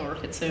instruction, or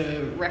if it's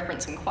a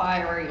reference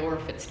inquiry, or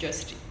if it's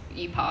just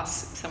you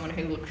pass someone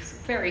who looks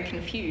very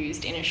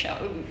confused in a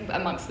shelf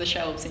amongst the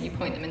shelves and you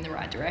point them in the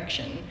right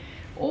direction,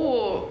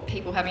 or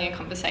people having a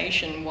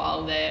conversation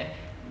while they're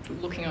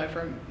looking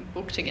over a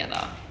book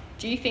together,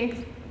 do you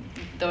think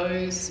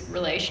those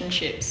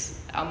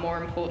relationships are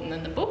more important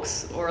than the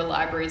books, or are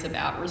libraries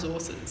about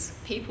resources,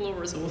 people or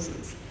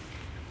resources?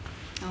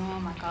 Oh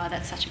my God,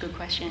 that's such a good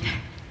question.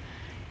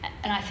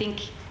 And I think,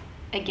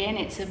 again,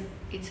 it's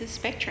a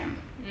spectrum,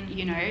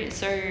 you know.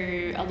 So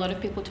a lot of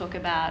people talk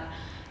about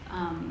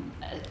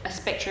a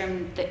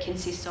spectrum that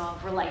consists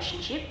of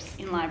relationships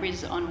in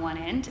libraries on one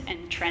end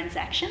and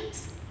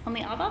transactions on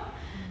the other.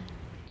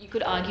 You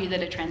could argue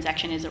that a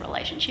transaction is a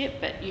relationship,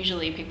 but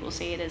usually people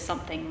see it as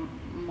something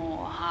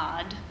more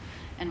hard,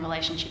 and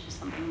relationship is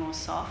something more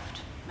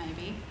soft,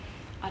 maybe.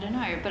 I don't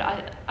know, but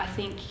I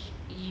think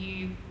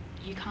you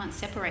can't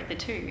separate the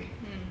two.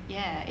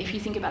 Yeah, if you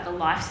think about the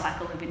life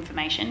cycle of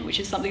information, which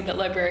is something that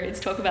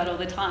librarians talk about all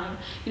the time,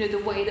 you know,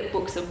 the way that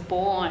books are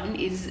born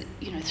is,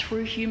 you know,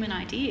 through human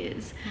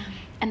ideas,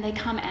 and they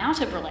come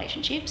out of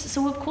relationships.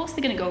 So of course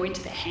they're going to go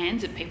into the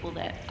hands of people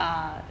that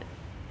are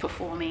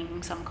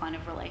performing some kind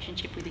of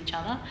relationship with each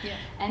other. Yeah.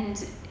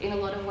 And in a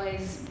lot of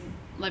ways,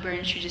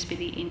 librarians should just be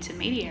the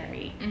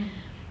intermediary.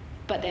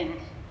 But then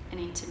an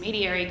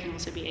intermediary can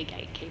also be a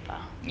gatekeeper.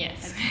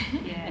 Yes.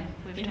 As,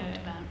 we've talked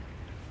about.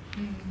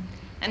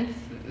 And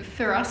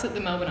for us at the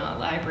Melbourne Art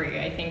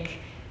Library, I think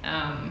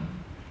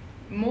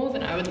more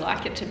than I would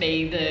like it to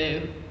be,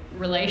 the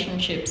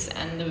relationships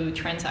and the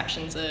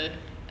transactions are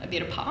a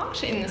bit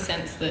apart, in the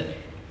sense that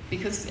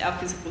because our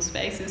physical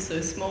space is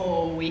so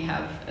small, we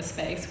have a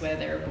space where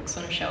there are books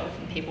on a shelf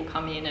and people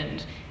come in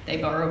and they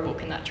borrow a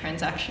book and that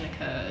transaction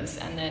occurs.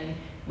 And then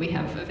we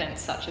have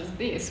events such as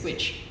this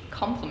which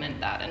complement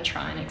that and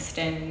try and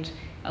extend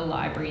a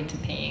library into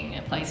being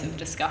a place of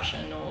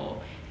discussion,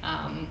 or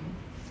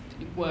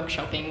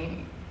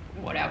workshopping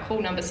what our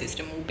call number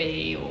system will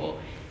be, or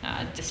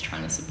just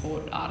trying to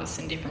support artists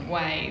in different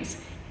ways.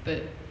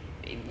 But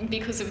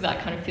because of that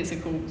kind of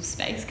physical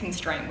space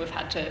constraint, we've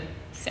had to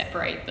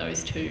separate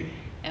those two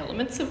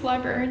elements of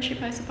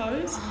librarianship, I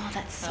suppose. Oh,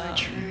 that's so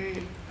true.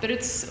 But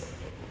it's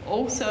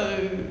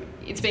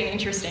been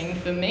interesting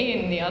for me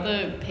and the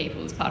other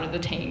people as part of the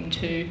team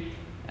to,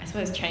 I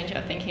suppose, change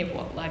our thinking of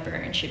what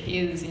librarianship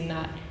is, in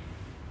that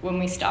when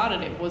we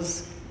started it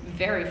was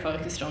very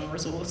focused on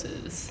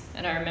resources.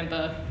 And I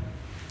remember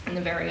in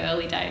the very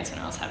early days when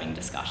I was having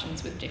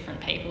discussions with different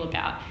people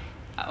about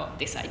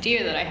this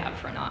idea that I have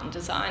for an art and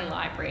design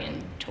library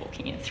and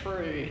talking it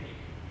through,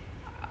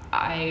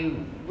 I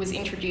was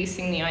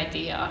introducing the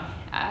idea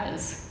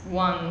as,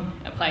 one,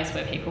 a place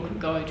where people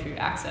could go to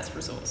access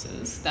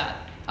resources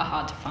that are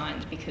hard to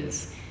find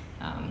because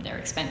they're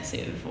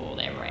expensive, or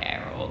they're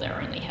rare, or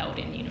they're only held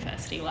in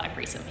university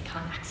libraries that we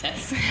can't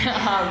access.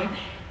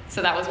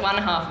 So that was one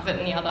half of it,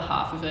 and the other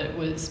half of it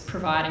was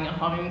providing a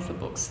home for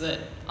books that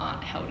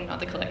aren't held in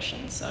other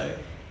collections. So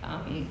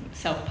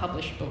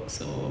self-published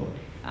books, or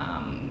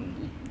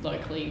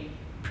locally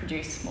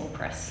produced small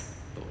press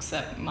books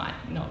that might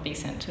not be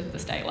sent to the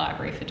State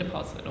Library for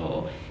deposit,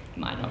 or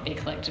might not be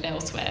collected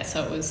elsewhere.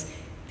 So it was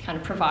kind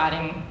of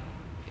providing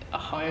a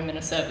home and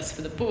a service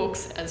for the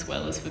books, as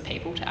well as for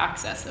people to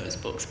access those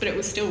books. But it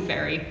was still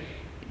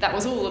that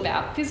was all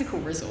about physical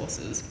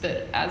resources.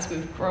 But as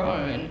we've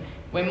grown,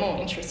 we're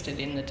more interested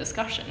in the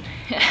discussion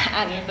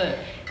and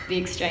the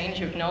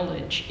exchange of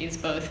knowledge is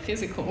both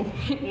physical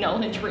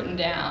knowledge written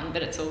down,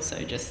 but it's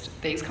also just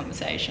these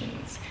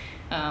conversations.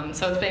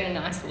 So it's been a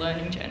nice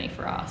learning journey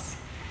for us.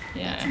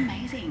 Yeah. That's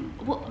amazing.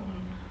 Well,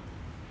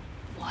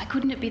 why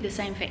couldn't it be the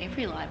same for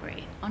every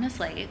library?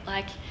 Honestly,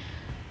 like,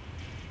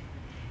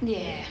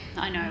 yeah,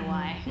 I know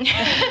why.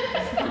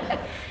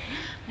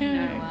 I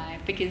know why.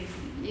 Because,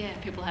 yeah,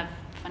 people have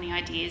funny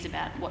ideas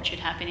about what should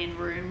happen in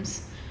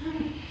rooms.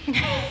 They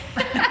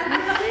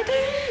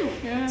do.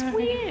 It's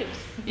weird.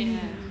 Yeah.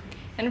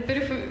 And a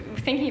bit of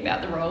thinking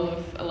about the role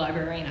of a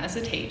librarian as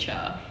a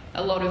teacher,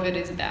 a lot of it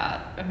is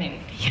about, I mean,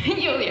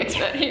 you're the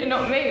expert here,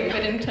 not me,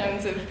 but in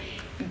terms of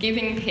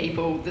giving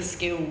people the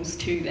skills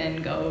to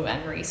then go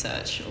and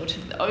research, or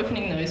to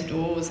opening those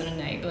doors and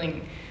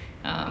enabling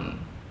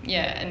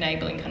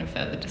kind of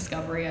further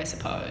discovery, I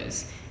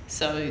suppose.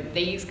 So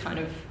these kind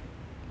of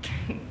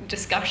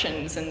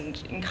discussions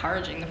and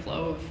encouraging the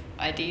flow of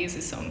ideas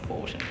is so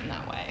important in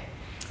that way.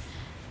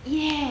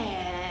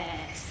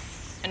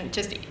 Yes. And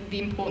just the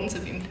importance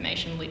of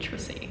information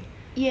literacy.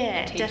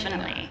 Yeah, Teaching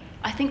definitely.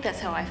 I think that's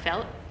how I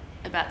felt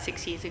about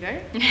 6 years ago.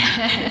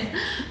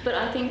 But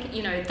I think,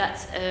 you know,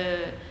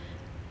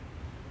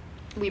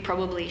 we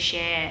probably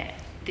share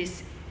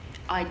this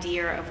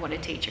idea of what a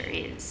teacher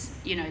is,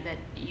 you know, that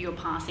you're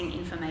passing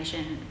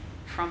information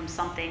from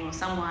something or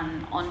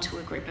someone onto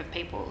a group of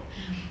people.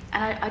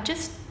 And I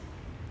just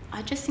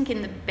think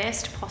in the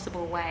best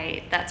possible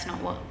way, that's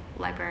not what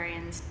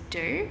librarians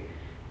do,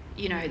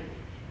 you know,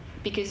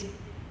 because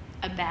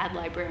a bad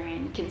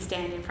librarian can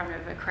stand in front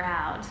of a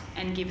crowd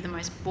and give the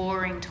most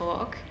boring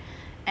talk,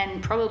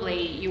 and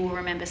probably you will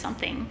remember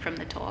something from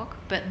the talk,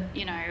 but,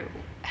 you know,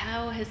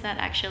 how has that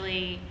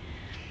actually,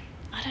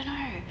 I don't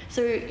know.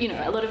 So, you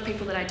know, a lot of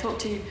people that I talk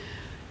to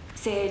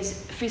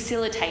says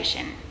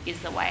facilitation is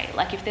the way.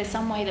 Like, if there's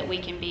some way that we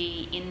can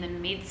be in the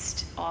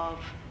midst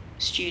of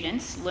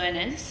students,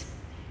 learners,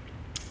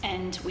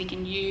 and we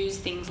can use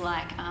things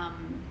like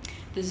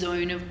the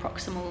zone of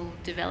proximal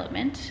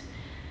development,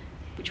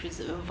 which was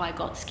a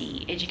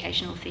Vygotsky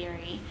educational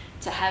theory,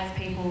 to have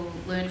people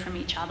learn from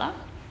each other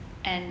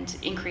and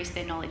increase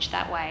their knowledge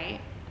that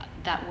way,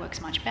 that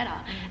works much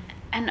better.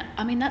 And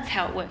I mean, that's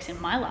how it works in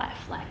my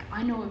life. Like,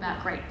 I know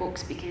about great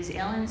books because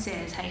Ellen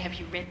says, hey, have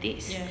you read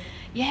this?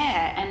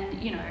 Yeah,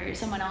 and, you know,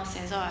 someone else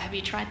says, oh, have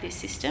you tried this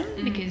system?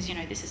 Because, you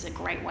know, this is a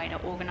great way to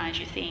organise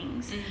your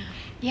things.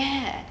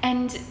 Yeah,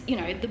 and, you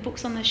know, the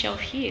books on the shelf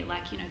here,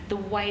 like, you know, the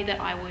way that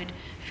I would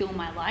fill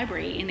my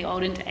library in the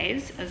olden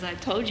days, as I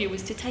told you,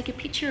 was to take a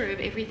picture of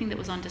everything that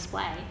was on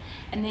display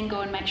and then go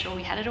and make sure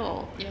we had it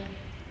all.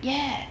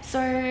 Yeah, so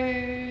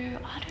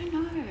I don't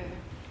know.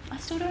 I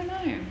still don't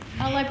know.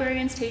 Are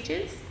librarians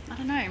teachers? I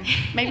don't know.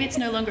 Maybe it's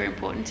no longer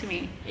important to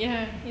me.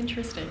 Yeah,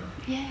 interesting.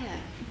 Yeah.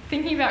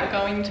 Thinking about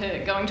going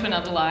to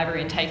another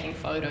library and taking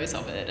photos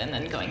of it, and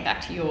then going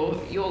back to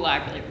your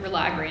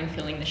library and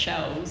filling the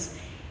shelves,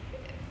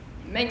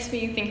 makes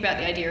me think about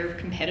the idea of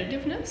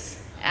competitiveness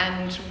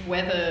and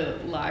whether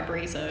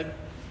libraries are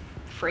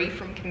free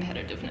from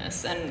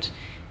competitiveness. And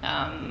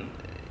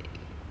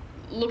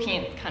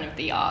looking at kind of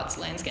the arts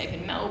landscape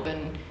in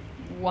Melbourne,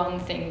 one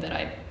thing that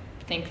I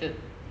think that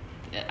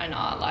an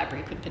art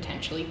library could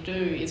potentially do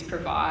is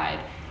provide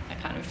a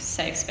kind of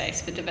safe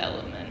space for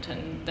development.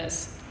 And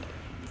there's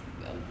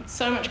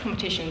so much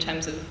competition in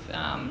terms of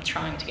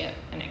trying to get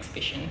an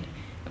exhibition,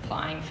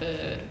 applying for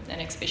an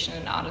exhibition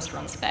in an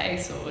artist-run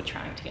space, or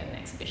trying to get an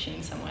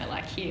exhibition somewhere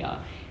like here.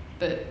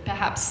 But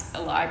perhaps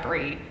a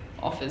library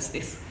offers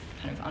this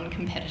kind of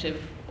uncompetitive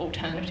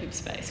alternative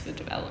space for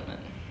development.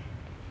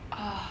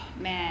 Oh,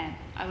 man,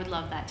 I would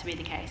love that to be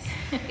the case.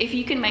 If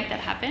you can make that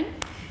happen,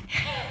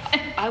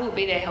 I will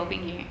be there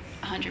helping you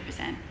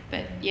 100%.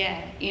 But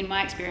yeah, in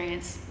my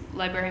experience,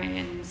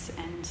 librarians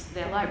and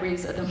their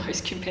libraries are the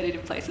most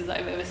competitive places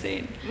I've ever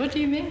seen. What do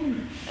you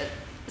mean?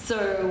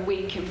 So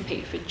we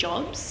compete for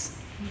jobs.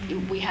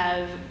 We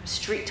have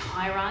strict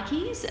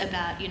hierarchies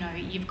about, you know,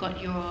 you've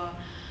got your,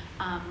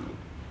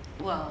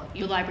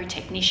 your library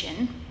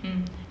technician,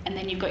 and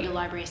then you've got your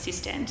library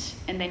assistant,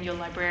 and then your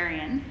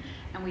librarian.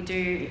 And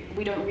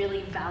we don't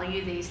really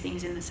value these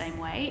things in the same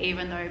way,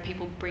 even though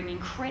people bring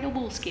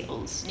incredible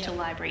skills to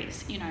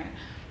libraries, you know.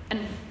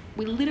 And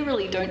we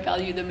literally don't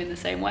value them in the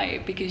same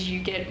way, because you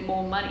get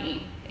more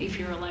money if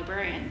you're a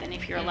librarian than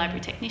if you're a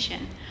library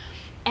technician.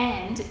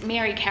 And Dr.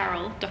 Mary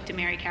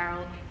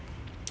Carroll,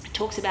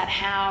 talks about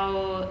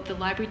how the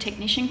library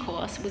technician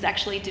course was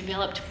actually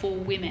developed for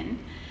women.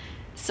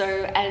 So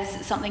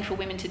as something for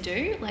women to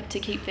do, like to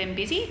keep them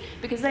busy,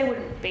 because they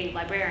wouldn't be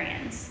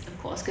librarians, of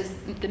course, because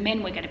the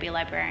men were going to be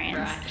librarians.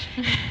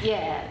 Right.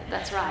 Yeah,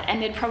 that's right.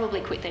 And they'd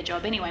probably quit their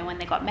job anyway when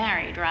they got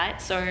married, right?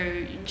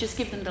 So just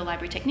give them the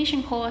library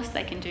technician course,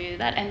 they can do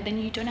that, and then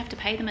you don't have to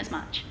pay them as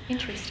much.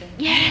 Interesting.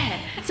 Yeah.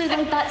 So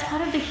that's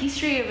part of the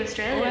history of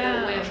Australia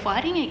that we're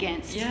fighting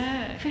against.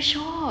 Yeah. For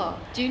sure.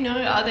 Do you know,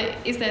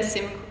 is there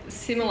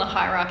similar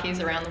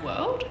hierarchies around the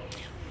world?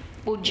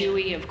 Well,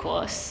 Dewey, of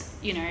course,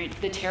 you know,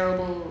 the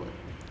terrible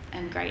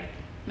and great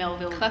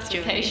Melville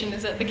Classification Dewey.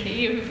 is at the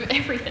key of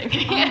everything.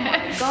 Oh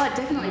my God,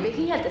 definitely. But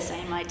he had the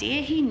same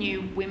idea. He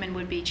knew women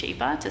would be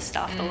cheaper to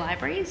staff the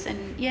libraries,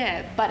 and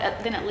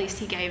but then at least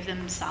he gave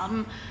them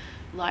some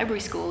library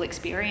school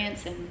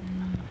experience, and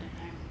I don't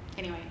know.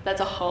 Anyway,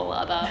 that's a whole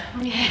other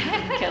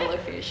kettle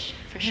of fish,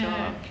 for sure.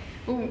 Yeah.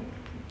 Well,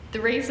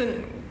 there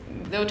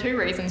were two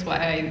reasons why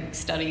I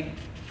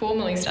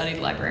formally studied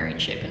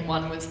librarianship, and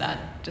one was that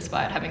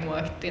despite having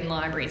worked in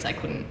libraries, I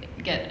couldn't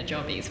get a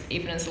job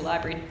even as a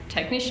library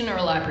technician or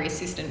a library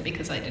assistant,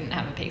 because I didn't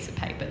have a piece of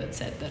paper that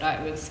said that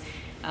I was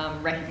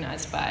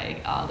recognised by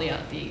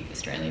ALIA, the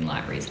Australian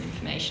Libraries and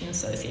Information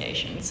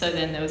Association. So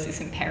then there was this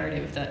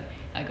imperative that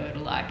I go to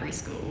library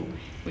school,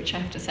 which I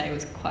have to say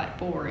was quite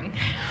boring.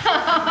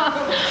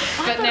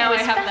 But now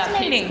I have that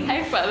piece of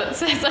paper that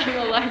says I'm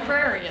a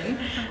librarian.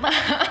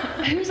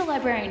 Who's a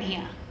librarian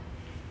here?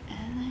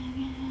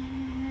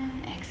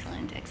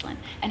 Excellent.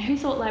 And who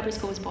thought library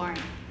school was boring?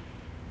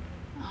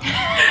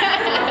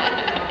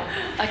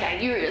 Okay,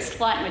 you're a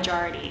slight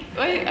majority.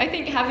 I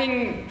think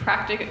having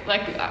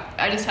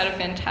I just had a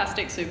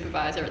fantastic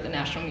supervisor at the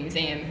National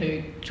Museum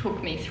who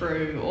taught me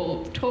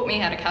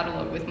how to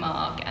catalogue with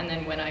Mark, and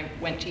then when I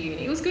went to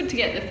uni, it was good to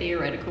get the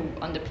theoretical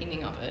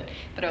underpinning of it,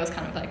 but I was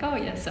kind of like, oh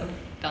yes, I've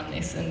done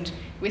this. And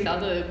with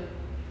other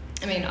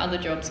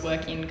jobs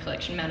working in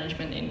collection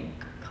management in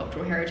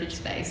cultural heritage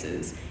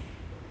spaces,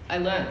 I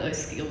learnt those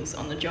skills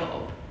on the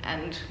job,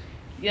 and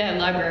yeah,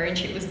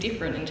 librarianship was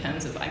different in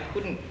terms of I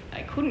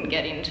couldn't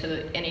get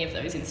into any of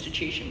those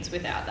institutions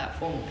without that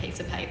formal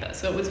piece of paper.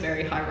 So it was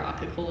very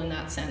hierarchical in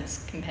that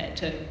sense compared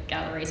to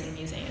galleries and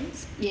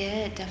museums.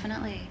 Yeah,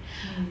 definitely.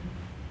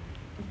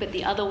 But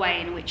the other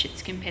way in which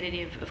it's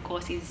competitive, of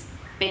course, is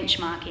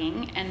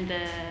benchmarking and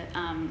the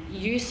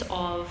use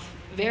of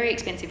very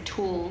expensive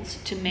tools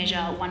to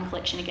measure one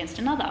collection against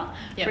another.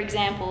 Yep. For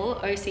example,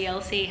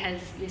 OCLC has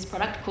this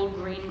product called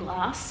Green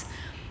Glass,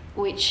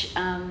 which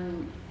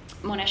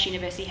Monash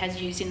University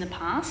has used in the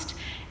past,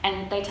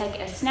 and they take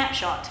a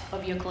snapshot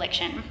of your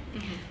collection.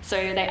 So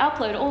they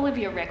upload all of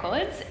your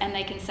records and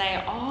they can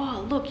say,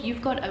 oh, look,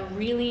 you've got a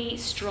really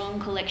strong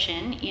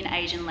collection in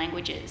Asian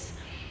languages.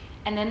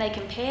 And then they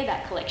compare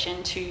that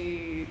collection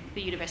to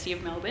the University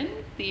of Melbourne,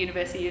 the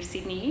University of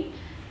Sydney,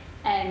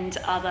 and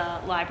other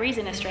libraries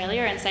in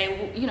Australia, and say,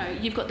 well, you know,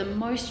 you've got the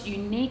most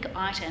unique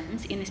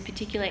items in this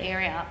particular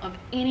area of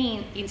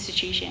any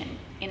institution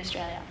in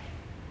Australia,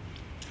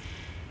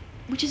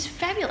 which is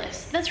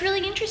fabulous. That's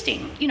really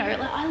interesting. You know, like,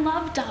 I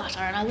love data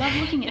and I love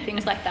looking at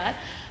things like that,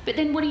 but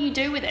then what do you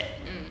do with it?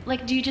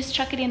 Like, do you just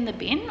chuck it in the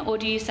bin, or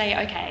do you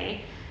say,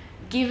 okay,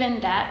 given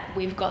that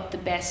we've got the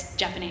best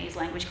Japanese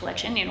language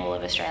collection in all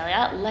of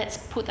Australia, let's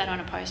put that on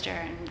a poster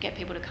and get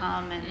people to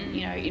come and,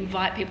 you know,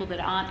 invite people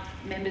that aren't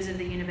members of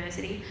the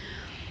university,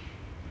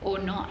 or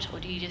not? Or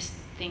do you just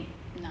think,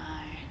 no,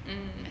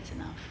 it's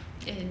enough?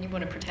 Yeah, and you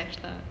want to protect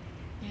that.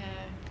 Yeah,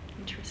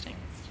 interesting.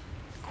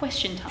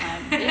 Question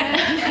time.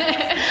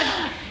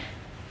 Yeah.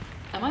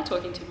 Am I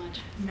talking too much?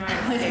 No,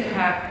 it's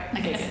perfect.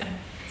 Okay, good.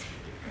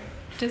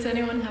 Does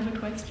anyone have a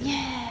question?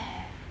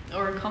 Yeah.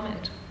 Or a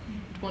comment?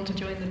 Want to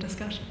join the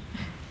discussion?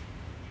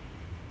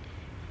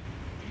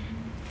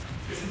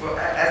 Well,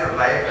 as a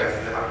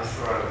layperson, I'm just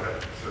sort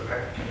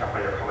of pick up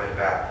on your comment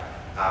about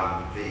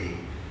the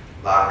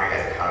library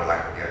as a kind of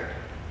like, you know,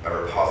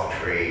 a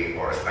repository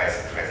or a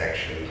space of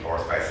transaction or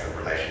a space of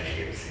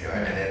relationships, you know,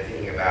 and then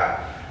thinking about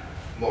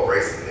more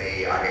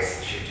recently, I guess,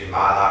 the shift in my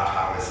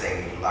lifetime was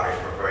seeing the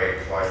library from a very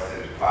close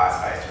to quiet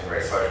space to a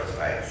very social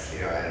space,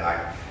 you know, and like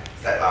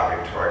State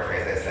Library Victoria,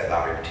 Queensland State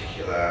Library in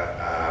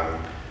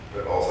particular,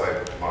 but also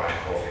Monash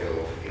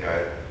Caulfield, you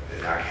know,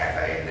 there's now a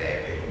cafe in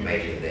there, people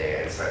meet in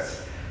there, and so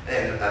it's,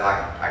 and like,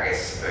 I guess,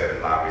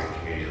 suburban libraries and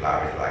community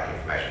libraries are like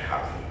information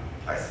hubs and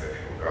places where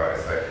people go.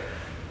 So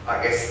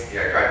I guess, you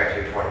know, going back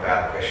to your point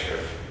about the question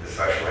of the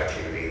social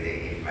activity,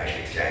 the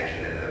information exchange,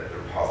 and then the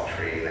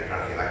repository and that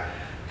kind of thing, like,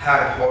 how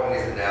important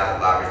is it now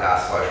that libraries are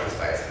social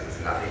spaces?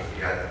 And I think,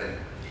 you know,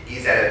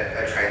 is that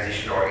a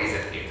transition, or is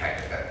it, in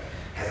fact,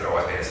 has it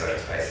always been a social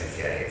space since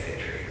the 18th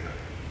century?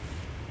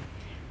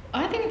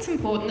 I think it's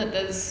important that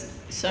there's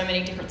so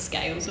many different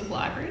scales of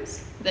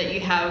libraries, that you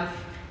have,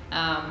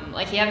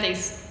 like you have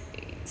these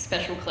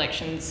special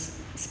collections,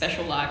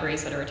 special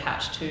libraries that are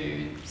attached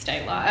to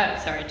state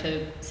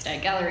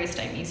galleries,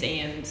 state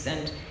museums,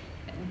 and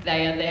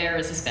they are there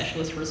as a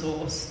specialist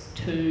resource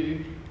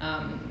to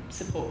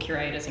support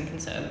curators and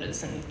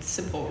conservators and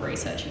support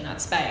research in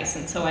that space.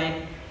 And so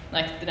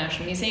like the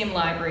National Museum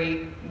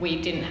Library,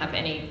 we didn't have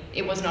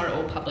it was not at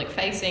all public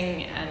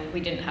facing, and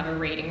we didn't have a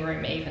reading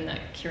room even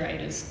that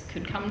curators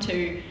could come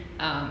to.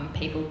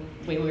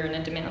 We were in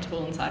a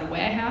demountable inside a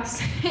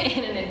warehouse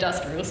in an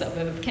industrial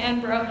suburb of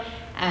Canberra,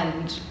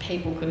 and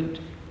people could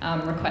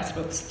request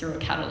books through a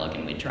catalogue,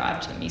 and we'd drive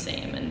to the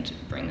museum and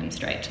bring them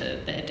straight to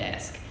their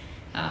desk.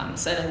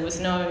 So there was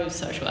no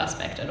social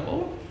aspect at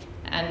all.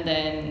 And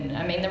then,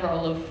 I mean, the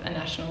role of a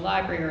national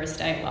library or a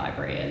state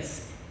library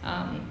is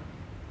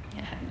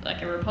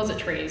like a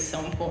repository is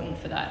so important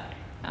for that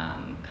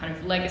kind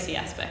of legacy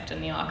aspect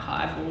and the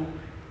archival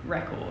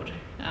record.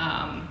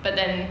 But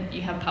then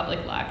you have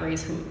public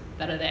libraries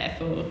that are there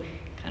for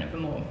kind of a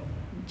more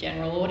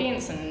general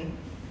audience, and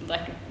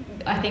like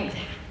I think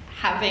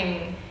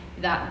having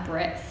that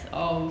breadth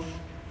of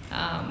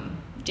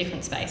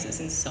different spaces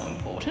is so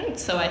important.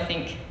 So I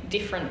think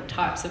different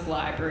types of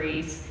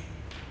libraries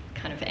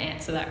kind of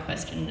answer that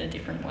question in a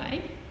different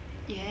way.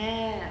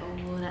 Yeah,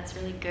 oh, that's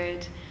really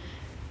good.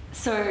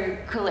 So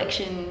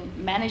collection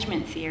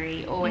management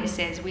theory always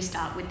says we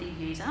start with the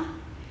user.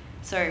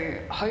 So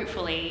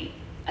hopefully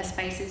a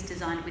space is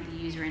designed with the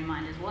user in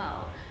mind as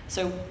well.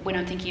 So when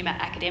I'm thinking about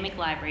academic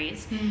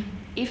libraries,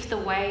 if the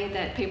way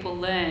that people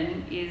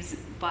learn is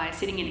by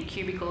sitting in a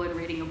cubicle and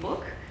reading a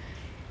book,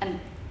 and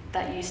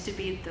that used to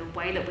be the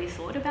way that we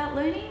thought about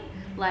learning,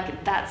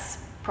 like that's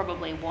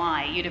probably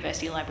why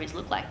university libraries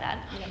look like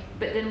that. Yep.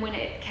 But then when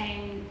it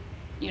came,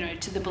 you know,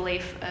 to the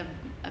belief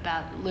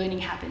about learning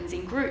happens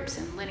in groups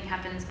and learning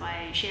happens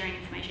by sharing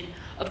information,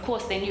 of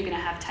course then you're going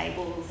to have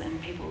tables and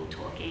people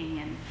talking,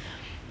 and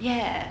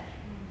yeah,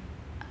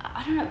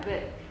 I don't know,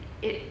 but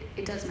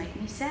it does make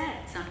me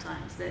sad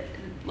sometimes that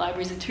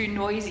libraries are too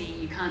noisy.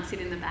 You can't sit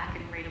in the back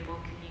and read a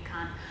book, and you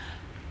can't.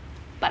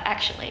 But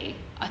actually,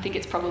 I think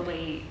it's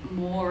probably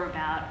more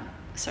about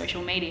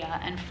social media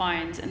and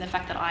phones and the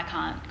fact that I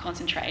can't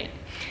concentrate,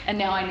 and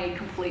now I need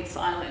complete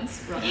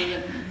silence rather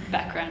than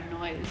background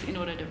noise in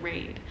order to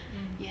read.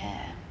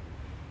 Yeah.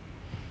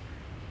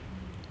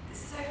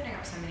 This is opening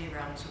up so many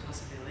realms of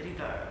possibility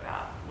though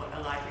about what a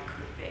library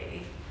could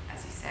be,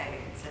 as you say,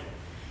 instead of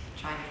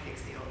trying to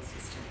fix the old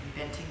system,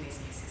 inventing these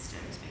new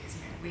systems, because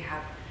we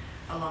have,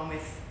 along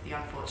with the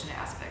unfortunate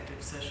aspect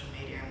of social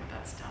media and what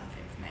that's done for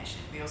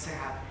information, we also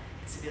have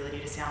this ability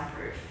to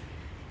soundproof,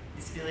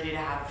 this ability to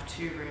have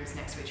 2 rooms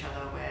next to each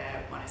other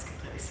where one is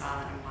completely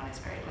silent and one is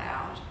very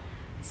loud.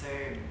 So,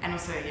 and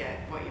also,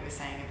 what you were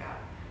saying about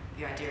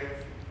the idea of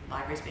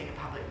libraries being a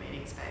public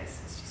meeting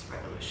space has just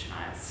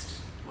revolutionised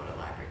what a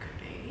library could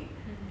be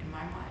in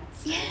my mind.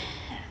 So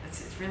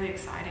it's really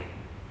exciting.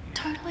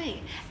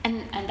 Totally.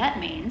 And that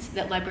means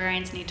that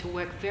librarians need to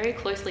work very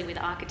closely with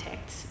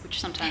architects, which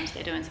sometimes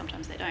they do and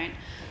sometimes they don't,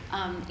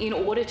 in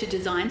order to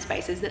design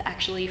spaces that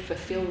actually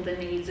fulfill the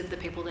needs of the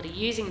people that are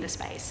using the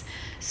space.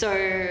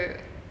 So,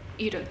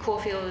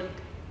 Caulfield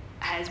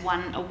has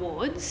won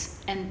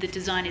awards and the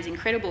design is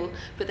incredible,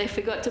 but they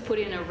forgot to put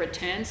in a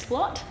return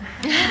slot.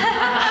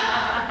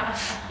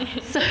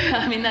 So,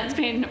 that's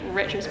been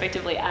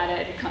retrospectively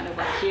added, kind of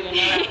like hidden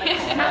around the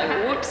corner,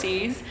 like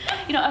whoopsies.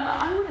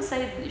 I would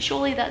say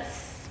surely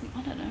that's,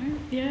 I don't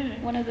know,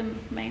 one of the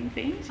main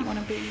things you want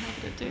to be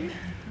able to do.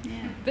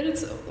 Yeah. But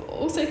it's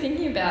also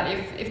thinking about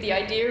if the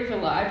idea of a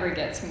library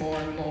gets more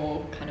and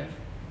more kind of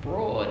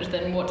broad,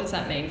 then what does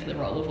that mean for the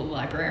role of a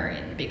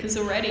librarian? Because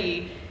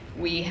already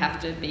we have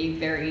to be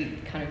very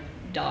kind of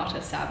data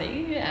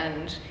savvy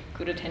and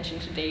good attention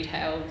to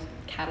detail,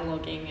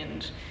 cataloguing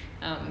and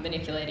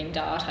manipulating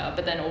data,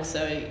 but then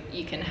also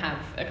you can have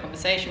a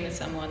conversation with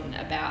someone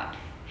about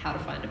how to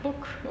find a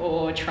book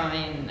or try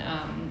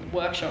and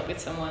workshop with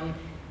someone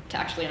to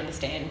actually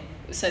understand,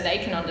 so they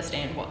can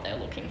understand what they're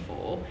looking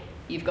for.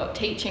 You've got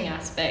teaching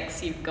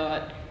aspects, you've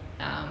got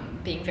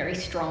being very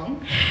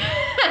strong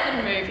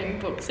and moving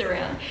books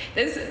around.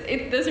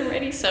 There's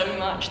already so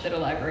much that a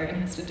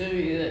librarian has to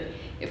do that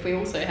if we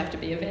also have to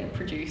be event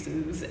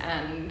producers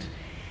and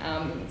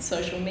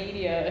social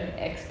media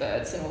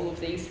experts and all of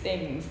these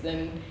things,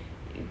 then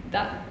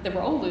that the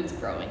role is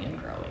growing and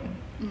growing.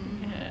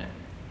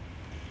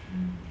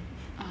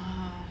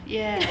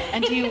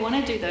 And do you want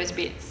to do those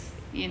bits?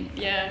 I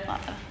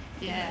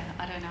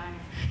don't know.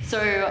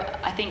 So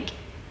I think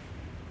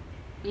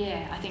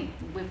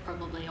we've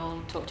probably all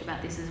talked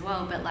about this as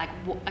well, but like,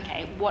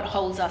 what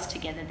holds us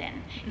together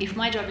then? If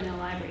my job in the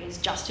library is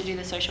just to do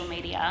the social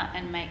media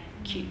and make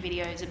cute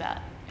videos about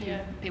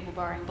people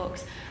borrowing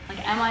books,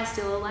 like, am I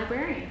still a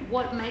librarian?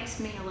 What makes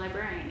me a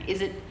librarian?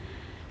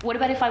 What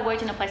about if I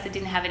worked in a place that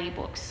didn't have any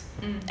books?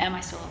 Am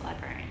I still a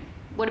librarian?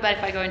 What about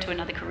if I go into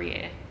another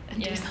career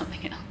and do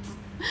something else?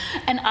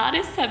 And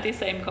artists have this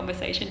same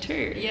conversation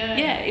too.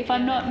 If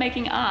I'm not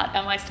making art,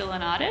 am I still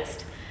an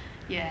artist?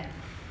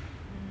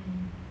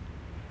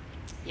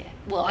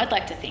 Well, I'd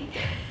like to think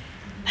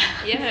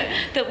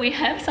that we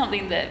have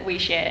something that we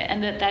share,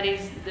 and that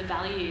is the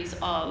values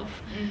of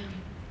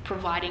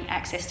providing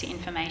access to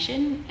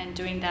information and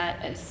doing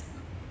that as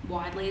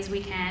widely as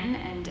we can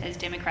and as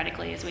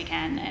democratically as we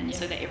can, and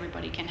so that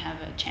everybody can have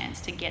a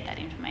chance to get that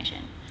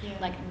information.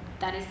 Like,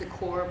 that is the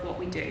core of what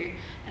we do,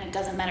 and it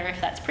doesn't matter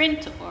if that's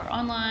print or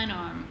online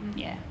or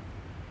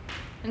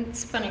And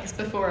it's funny because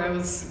before I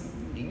was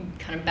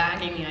kind of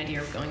bagging the idea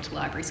of going to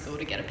library school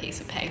to get a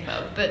piece of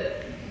paper,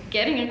 but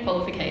getting a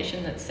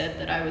qualification that said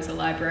that I was a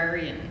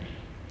librarian,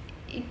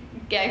 it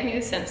gave me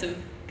a sense of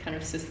kind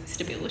of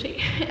stability,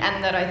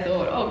 and that I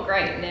thought, oh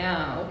great,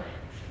 now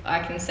I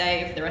can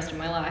say for the rest of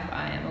my life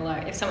I am a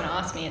librarian. If someone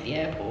asks me at the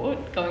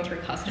airport, going through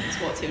customs,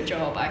 what's your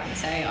job, I can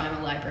say I'm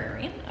a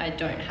librarian. I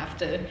don't have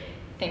to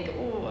think,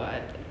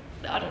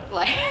 I don't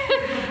like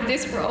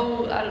this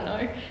role, I don't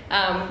know.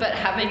 But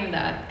having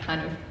that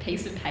kind of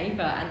piece of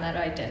paper and that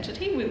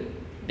identity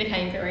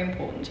became very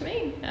important to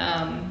me.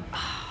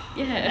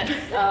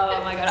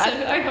 Oh my god!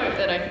 So I hope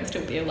that I can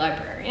still be a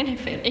librarian,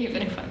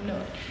 even if I'm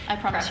not. I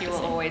promise you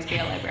will always be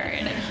a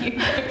librarian. Thank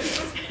you.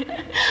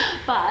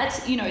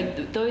 But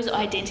those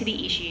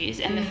identity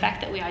issues and the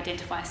fact that we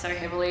identify so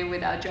heavily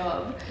with our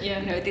job,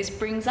 this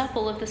brings up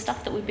all of the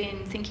stuff that we've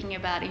been thinking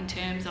about in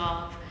terms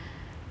of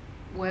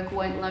Work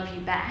Won't Love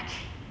You Back,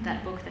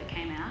 that book that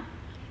came out.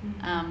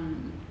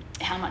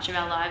 How much of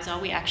our lives are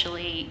we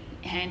actually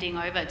handing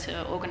over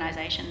to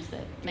organisations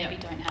that maybe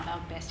don't have our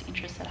best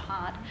interests at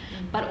heart,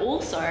 but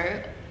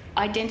also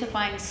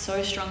identifying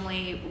so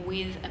strongly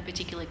with a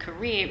particular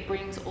career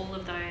brings all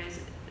of those,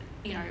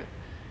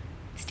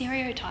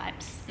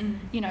 stereotypes.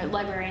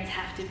 Librarians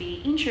have to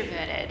be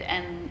introverted,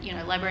 and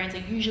librarians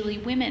are usually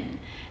women,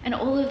 and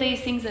all of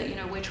these things that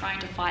we're trying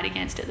to fight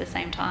against at the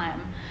same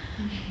time.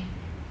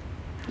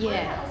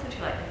 I also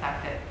feel like the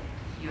fact that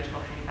you were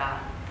talking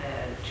about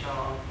the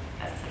job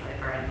as a sort of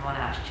librarian in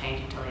Monash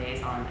changing to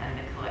liaison, and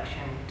the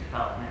collection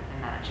development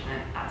and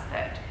management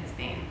aspect has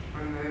been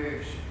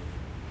removed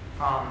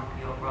from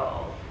your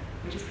role,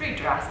 which is pretty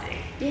drastic,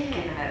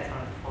 given that it's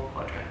one of the 4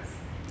 quadrants.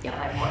 And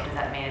like, what does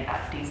that mean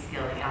about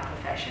de-skilling our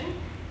profession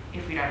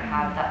if we don't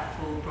have that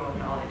full, broad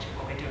knowledge of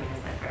what we're doing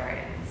as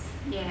librarians?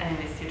 And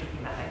in this, you're talking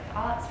about like the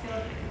arts field,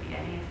 but it could be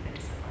any of the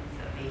disciplines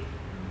that we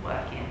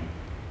work in.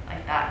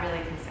 Like, that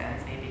really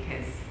concerns me,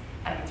 because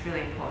like, it's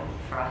really important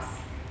for us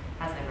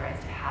as librarians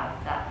to have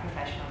that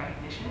professional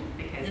recognition,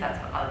 because that's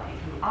what other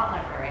people who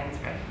aren't librarians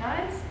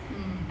recognise.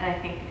 And I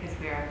think because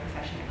we're a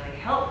profession that really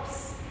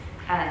helps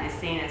and is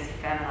seen as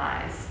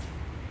feminised,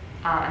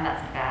 and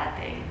that's a bad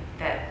thing,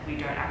 that we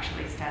don't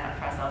actually stand up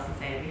for ourselves and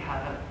say that we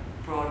have a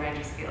broad range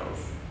of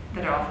skills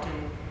that are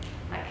often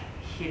like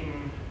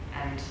hidden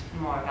and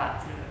more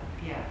about sort of,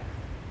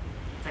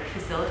 it's like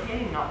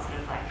facilitating, not sort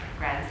of like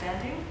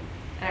grandstanding.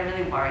 And it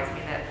really worries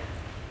me that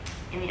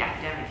in the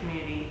academic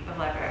community of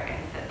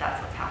librarians that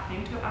that's what's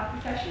happening to our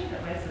profession,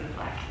 that we're sort of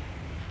like,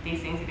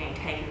 these things are being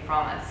taken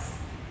from us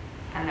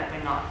and that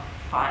we're not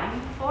fighting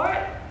for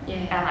it.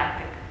 And like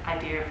the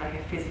idea of like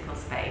a physical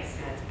space,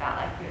 and it's about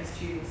like the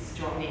students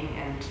joining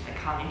and like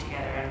coming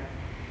together and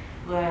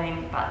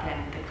learning, but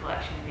then the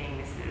collection being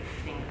this sort of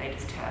thing that they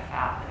just turf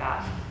out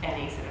without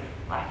any sort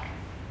of like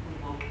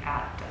look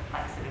at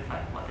like sort of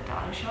like what the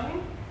data's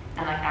showing.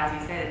 And like as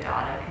you say, the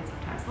data can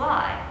sometimes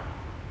lie.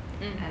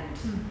 And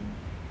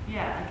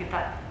like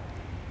that,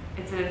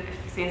 it sort of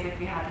seems like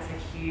we have this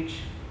like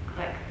huge,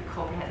 like the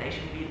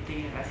corporatization of the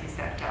university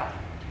sector.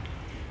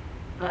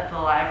 Like the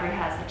library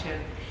has such a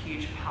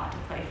huge part to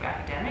play for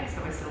academics,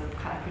 so we're still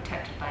kind of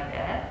protected by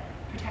their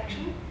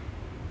protection.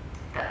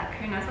 That like,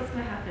 who knows what's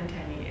going to happen in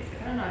 10 years?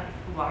 Like, I don't know,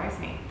 it worries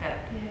me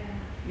that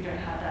we don't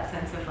have that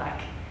sense of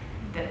like,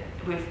 that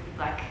with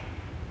like,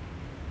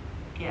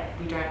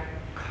 we don't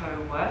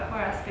co-work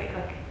where I speak,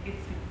 like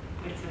it's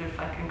sort of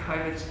like, and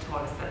COVID's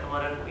taught us that a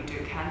lot of what we do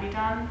can be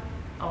done,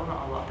 or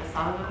not a lot, but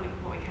some of it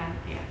what we can,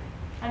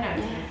 I know,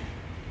 sort of,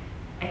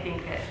 I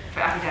think that for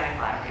academic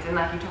libraries, and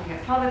like you're talking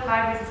about public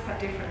libraries, it's quite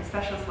different, and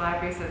specialist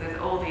libraries, so there's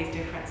all these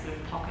different sort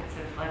of pockets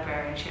of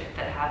librarianship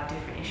that have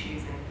different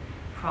issues and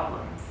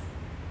problems.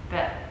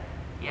 But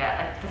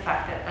like the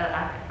fact that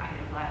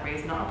academic library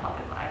is not a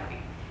public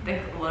library,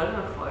 a lot of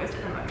them are closed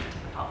at the moment to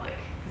the public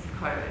because of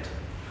COVID.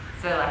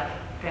 So like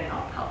they're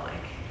not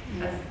public.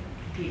 That's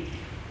the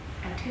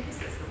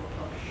antithesis of what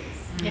public is.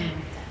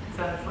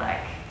 So it's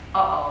like,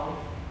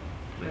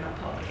 we're not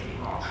public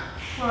anymore.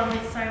 Well, and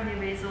with so many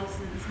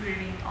resources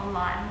moving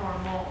online more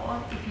and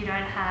more, if you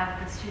don't have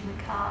the student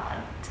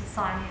card to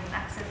sign in and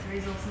access the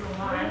resources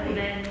online,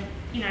 then,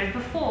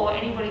 before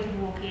anybody could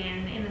walk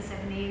in the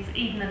 70s,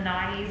 even the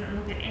 90s, and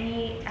look at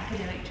any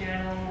academic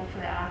journal for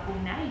the article.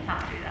 Now you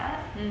can't do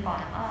that, by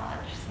and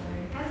large. So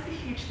that's the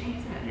huge thing,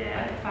 isn't it?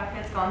 Yeah. Like the fact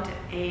that it's gone to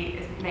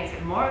makes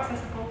it more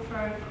accessible for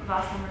a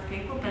vast number of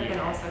people, but then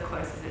also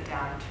closes it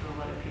down to a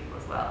lot of people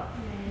as well.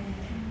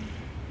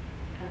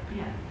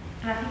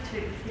 And I think too,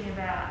 the thing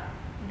about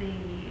the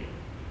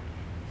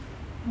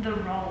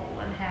role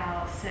and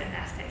how certain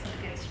aspects of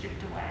it get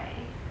stripped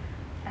away,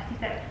 I think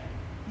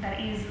that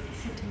is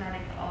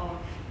symptomatic of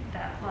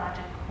that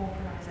larger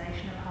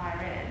corporatisation of higher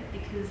ed,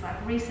 because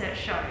like research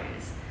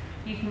shows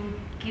you can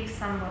give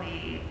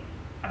somebody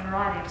a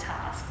variety of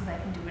tasks they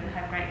can do and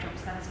have great job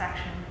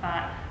satisfaction,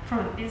 but from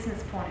a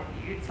business point of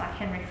view, it's like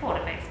Henry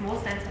Ford, it makes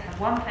more sense to have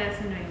one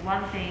person doing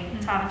one thing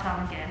time and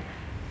time again.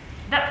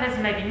 That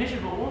person may be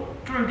miserable.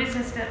 From a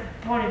business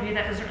point of view,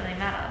 that doesn't really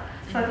matter.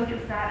 So I think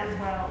it's that as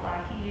well,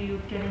 like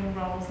you getting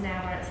roles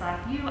now where it's like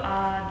you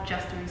are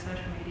just doing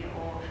social media,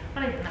 or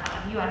not even that,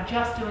 like you are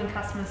just doing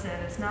customer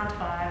service 9 to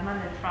 5,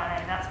 Monday to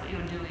Friday, that's what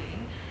you're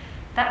doing.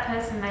 That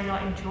person may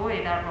not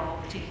enjoy that role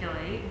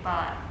particularly,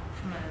 but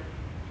from a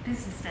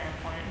business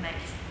standpoint, it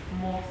makes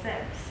more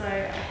sense. So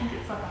I think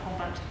it's like a whole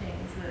bunch of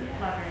things that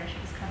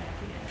librarianship is coming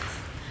up against.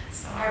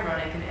 So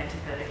ironic and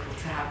antithetical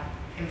to have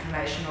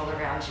information all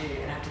around you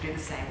and have to do the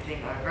same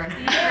thing over and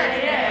over.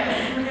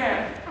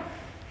 Yeah.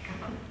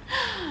 Come on.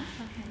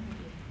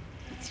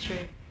 It's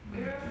true.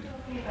 We were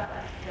talking about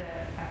like the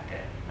fact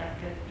that like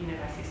the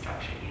university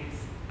structure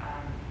is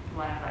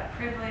one of like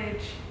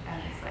privilege,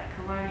 and it's like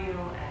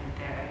colonial, and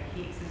there are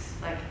heaps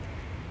of like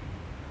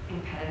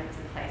impediments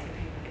in place for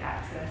people to get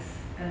access,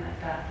 and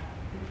that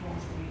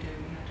informs what we do.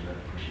 We have to really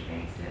push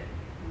against it,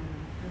 and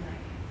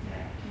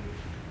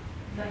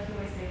like you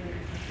always say good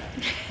stuff.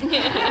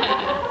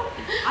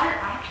 I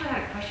actually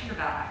had a question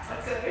about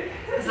access.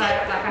 Because I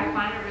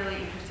find it really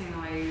interesting the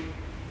way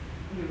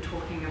you were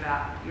talking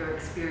about your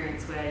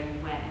experience where you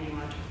went and you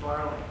wanted to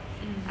borrow it.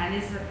 And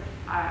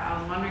I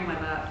was wondering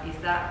whether is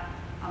that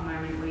a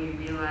moment where you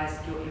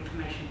realised your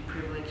information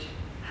privilege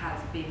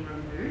has been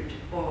removed,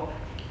 or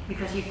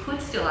because you could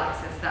still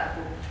access that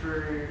book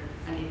through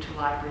an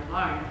interlibrary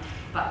loan,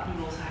 but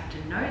you also have to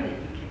know that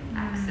you can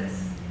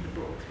access the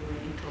book through an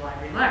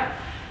interlibrary loan.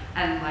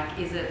 And like,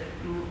 is it?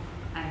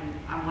 And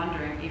I'm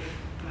wondering if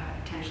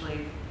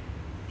potentially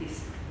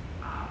this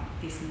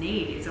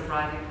need is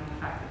arising from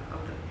the fact of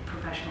the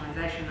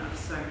professionalisation of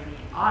so many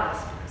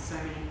artists, because so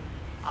many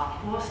are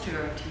forced to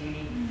go to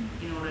uni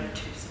in order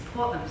to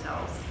support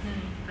themselves.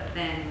 But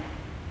then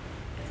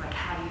it's like,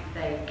 how do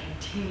they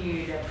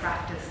continue their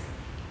practice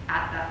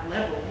at that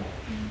level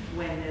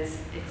when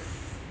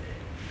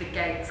the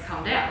gates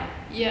come down?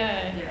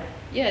 Yeah,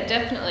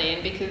 definitely.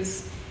 And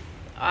because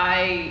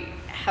I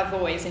have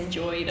always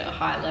enjoyed a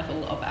high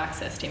level of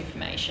access to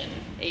information.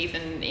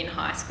 Even in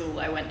high school,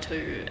 I went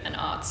to an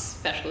arts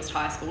specialist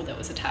high school that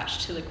was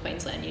attached to the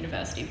Queensland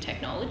University of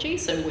Technology,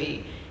 so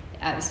we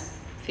as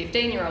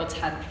 15-year-olds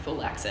had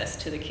full access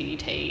to the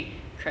QUT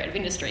Creative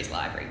Industries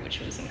Library, which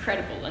was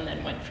incredible, and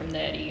then went from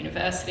there to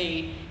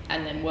university,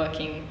 and then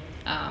working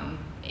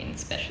in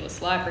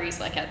specialist libraries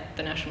like at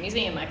the National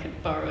Museum. I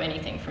could borrow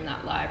anything from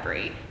that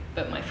library,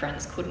 but my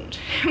friends couldn't,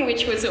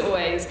 which was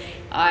always,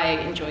 I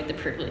enjoyed the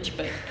privilege,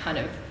 but kind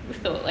of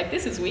thought, like,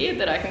 this is weird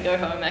that I can go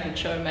home, I can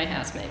show my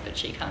housemate, but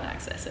she can't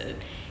access it.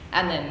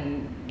 And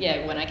then,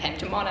 yeah, when I came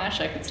to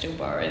Monash, I could still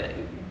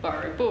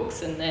borrow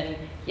books, and then,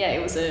 yeah,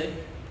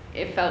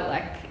 it felt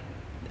like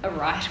a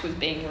right was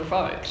being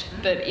revoked.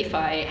 But if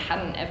I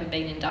hadn't ever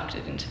been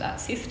inducted into that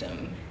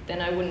system,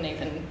 then I wouldn't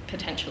even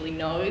potentially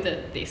know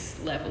that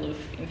this level of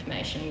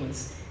information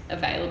was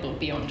available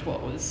beyond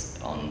what was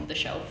on the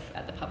shelf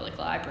at the public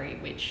library,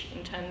 which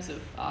in terms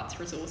of arts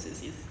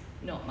resources is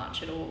not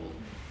much at all.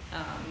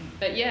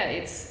 But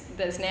yeah,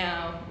 there's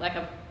now, like,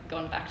 I've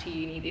gone back to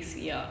uni this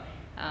year,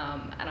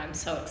 and I'm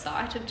so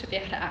excited to be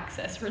able to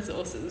access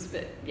resources.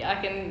 But yeah, I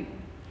can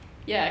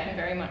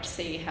very much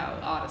see how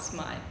artists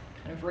might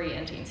kind of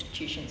re-enter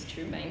institutions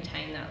to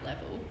maintain that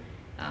level.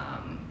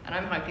 And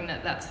I'm hoping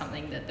that that's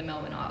something that the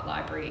Melbourne Art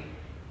Library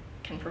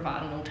can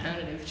provide an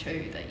alternative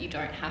to, that you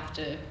don't have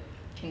to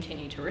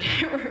continue to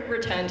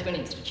return to an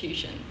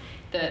institution,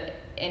 that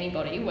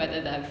anybody,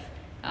 whether they've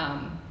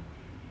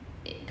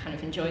kind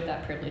of enjoyed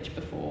that privilege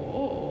before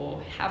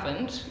or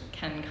haven't,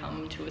 can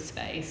come to a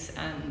space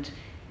and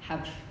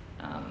have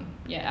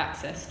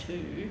access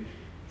to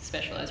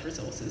specialised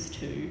resources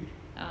to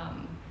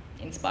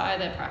inspire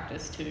their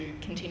practice, to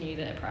continue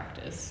their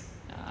practice,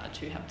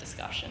 to have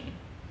discussion.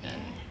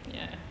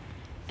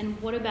 And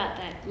what about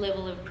that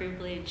level of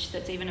privilege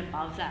that's even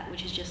above that,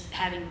 which is just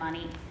having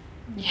money?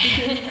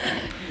 Yeah.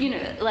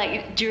 Because,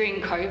 like,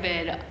 during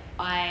COVID,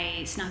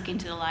 I snuck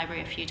into the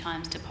library a few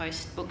times to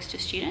post books to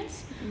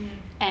students.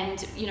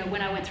 And,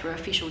 when I went through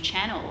official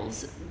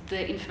channels,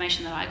 the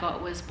information that I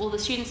got was, well, the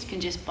students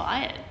can just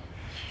buy it.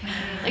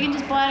 They can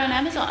just buy it on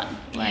Amazon.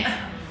 Like,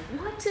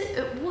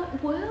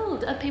 what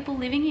world are people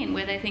living in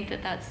where they think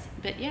that's...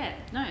 But yeah,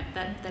 no,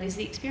 that is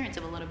the experience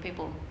of a lot of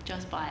people.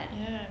 Just buy it.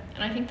 Yeah,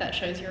 and I think that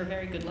shows you're a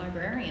very good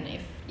librarian.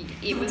 If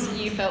it was,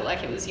 you felt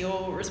like it was you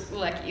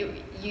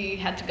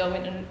had to go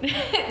in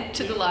and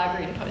to the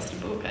library and post a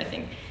book, I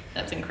think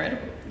that's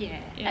incredible.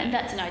 Yeah, and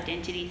that's an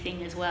identity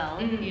thing as well.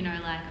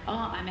 Like,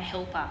 oh, I'm a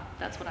helper.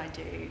 That's what I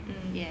do.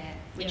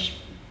 Which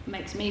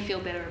makes me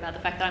feel better about the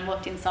fact that I'm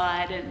locked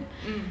inside and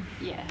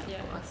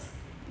of course.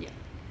 If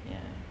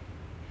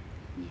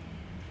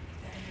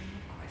there are any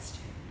more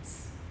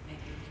questions, maybe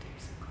we'll do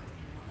some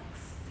closing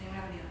remarks. Does anyone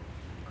have any other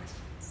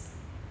questions?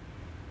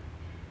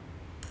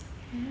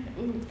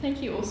 Ooh,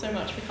 thank you all so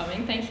much for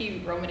coming. Thank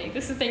you, Romany.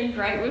 This has been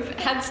great. We've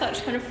had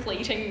such kind of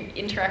fleeting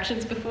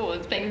interactions before.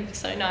 It's been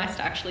so nice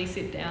to actually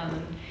sit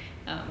down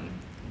and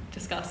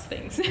discuss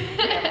things.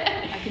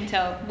 I can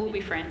tell we'll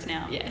be friends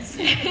now. Yes.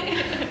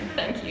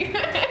 Thank you.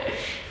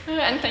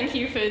 And thank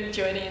you for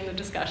joining in the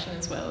discussion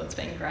as well. It's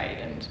been great,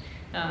 and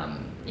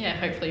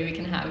hopefully we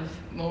can have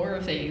more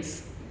of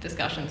these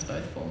discussions,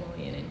 both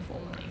formally and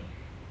informally.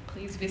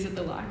 Please visit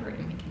the library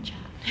and we can chat.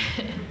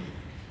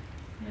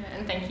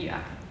 And thank you,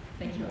 Akka.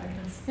 Thank you,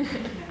 Agnes.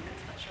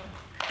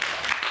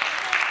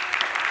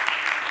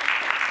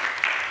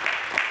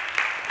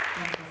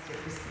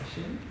 Fantastic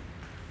discussion.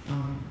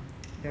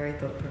 Very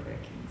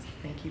thought-provoking. So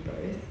thank you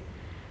both.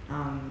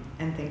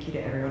 And thank you to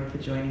everyone for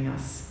joining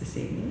us this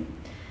evening.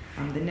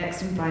 The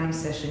next and final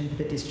session for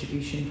the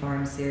Distribution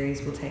Forum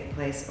series will take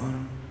place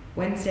on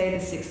Wednesday,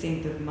 the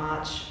 16th of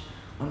March,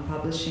 on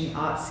publishing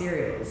art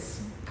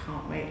serials.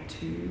 Can't wait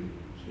to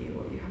hear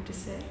what you have to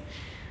say.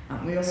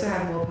 We also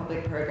have more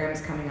public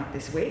programs coming up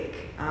this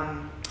week.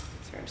 I'm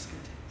just going to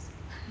take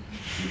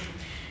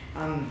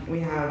this. We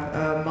have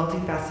a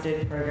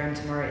multifaceted program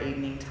tomorrow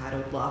evening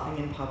titled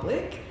Laughing in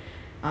Public,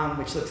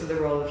 which looks at the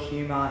role of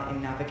humour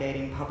in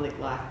navigating public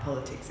life,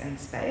 politics and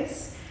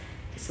space.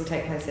 This will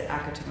take place at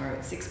ACCA tomorrow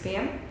at 6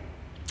 p.m.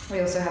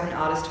 We also have an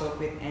artist talk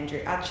with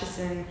Andrew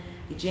Atchison,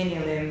 Eugenia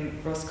Lim,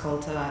 Ross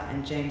Coulter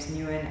and James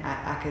Nguyen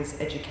at ACCA's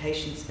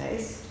Education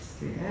Space, just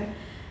through there,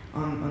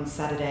 on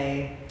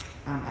Saturday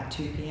at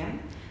 2 p.m,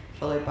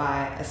 followed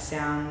by a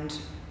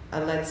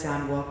lead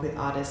sound walk with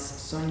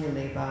artists Sonia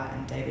Lieber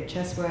and David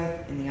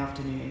Chesworth in the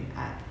afternoon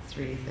at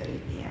 3:30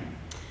 p.m.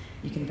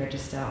 You can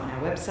register on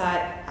our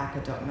website,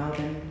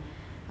 acca.melbourne.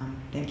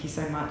 Thank you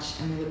so much,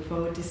 and we look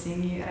forward to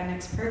seeing you at our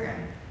next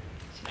program.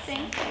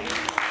 Thank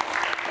you.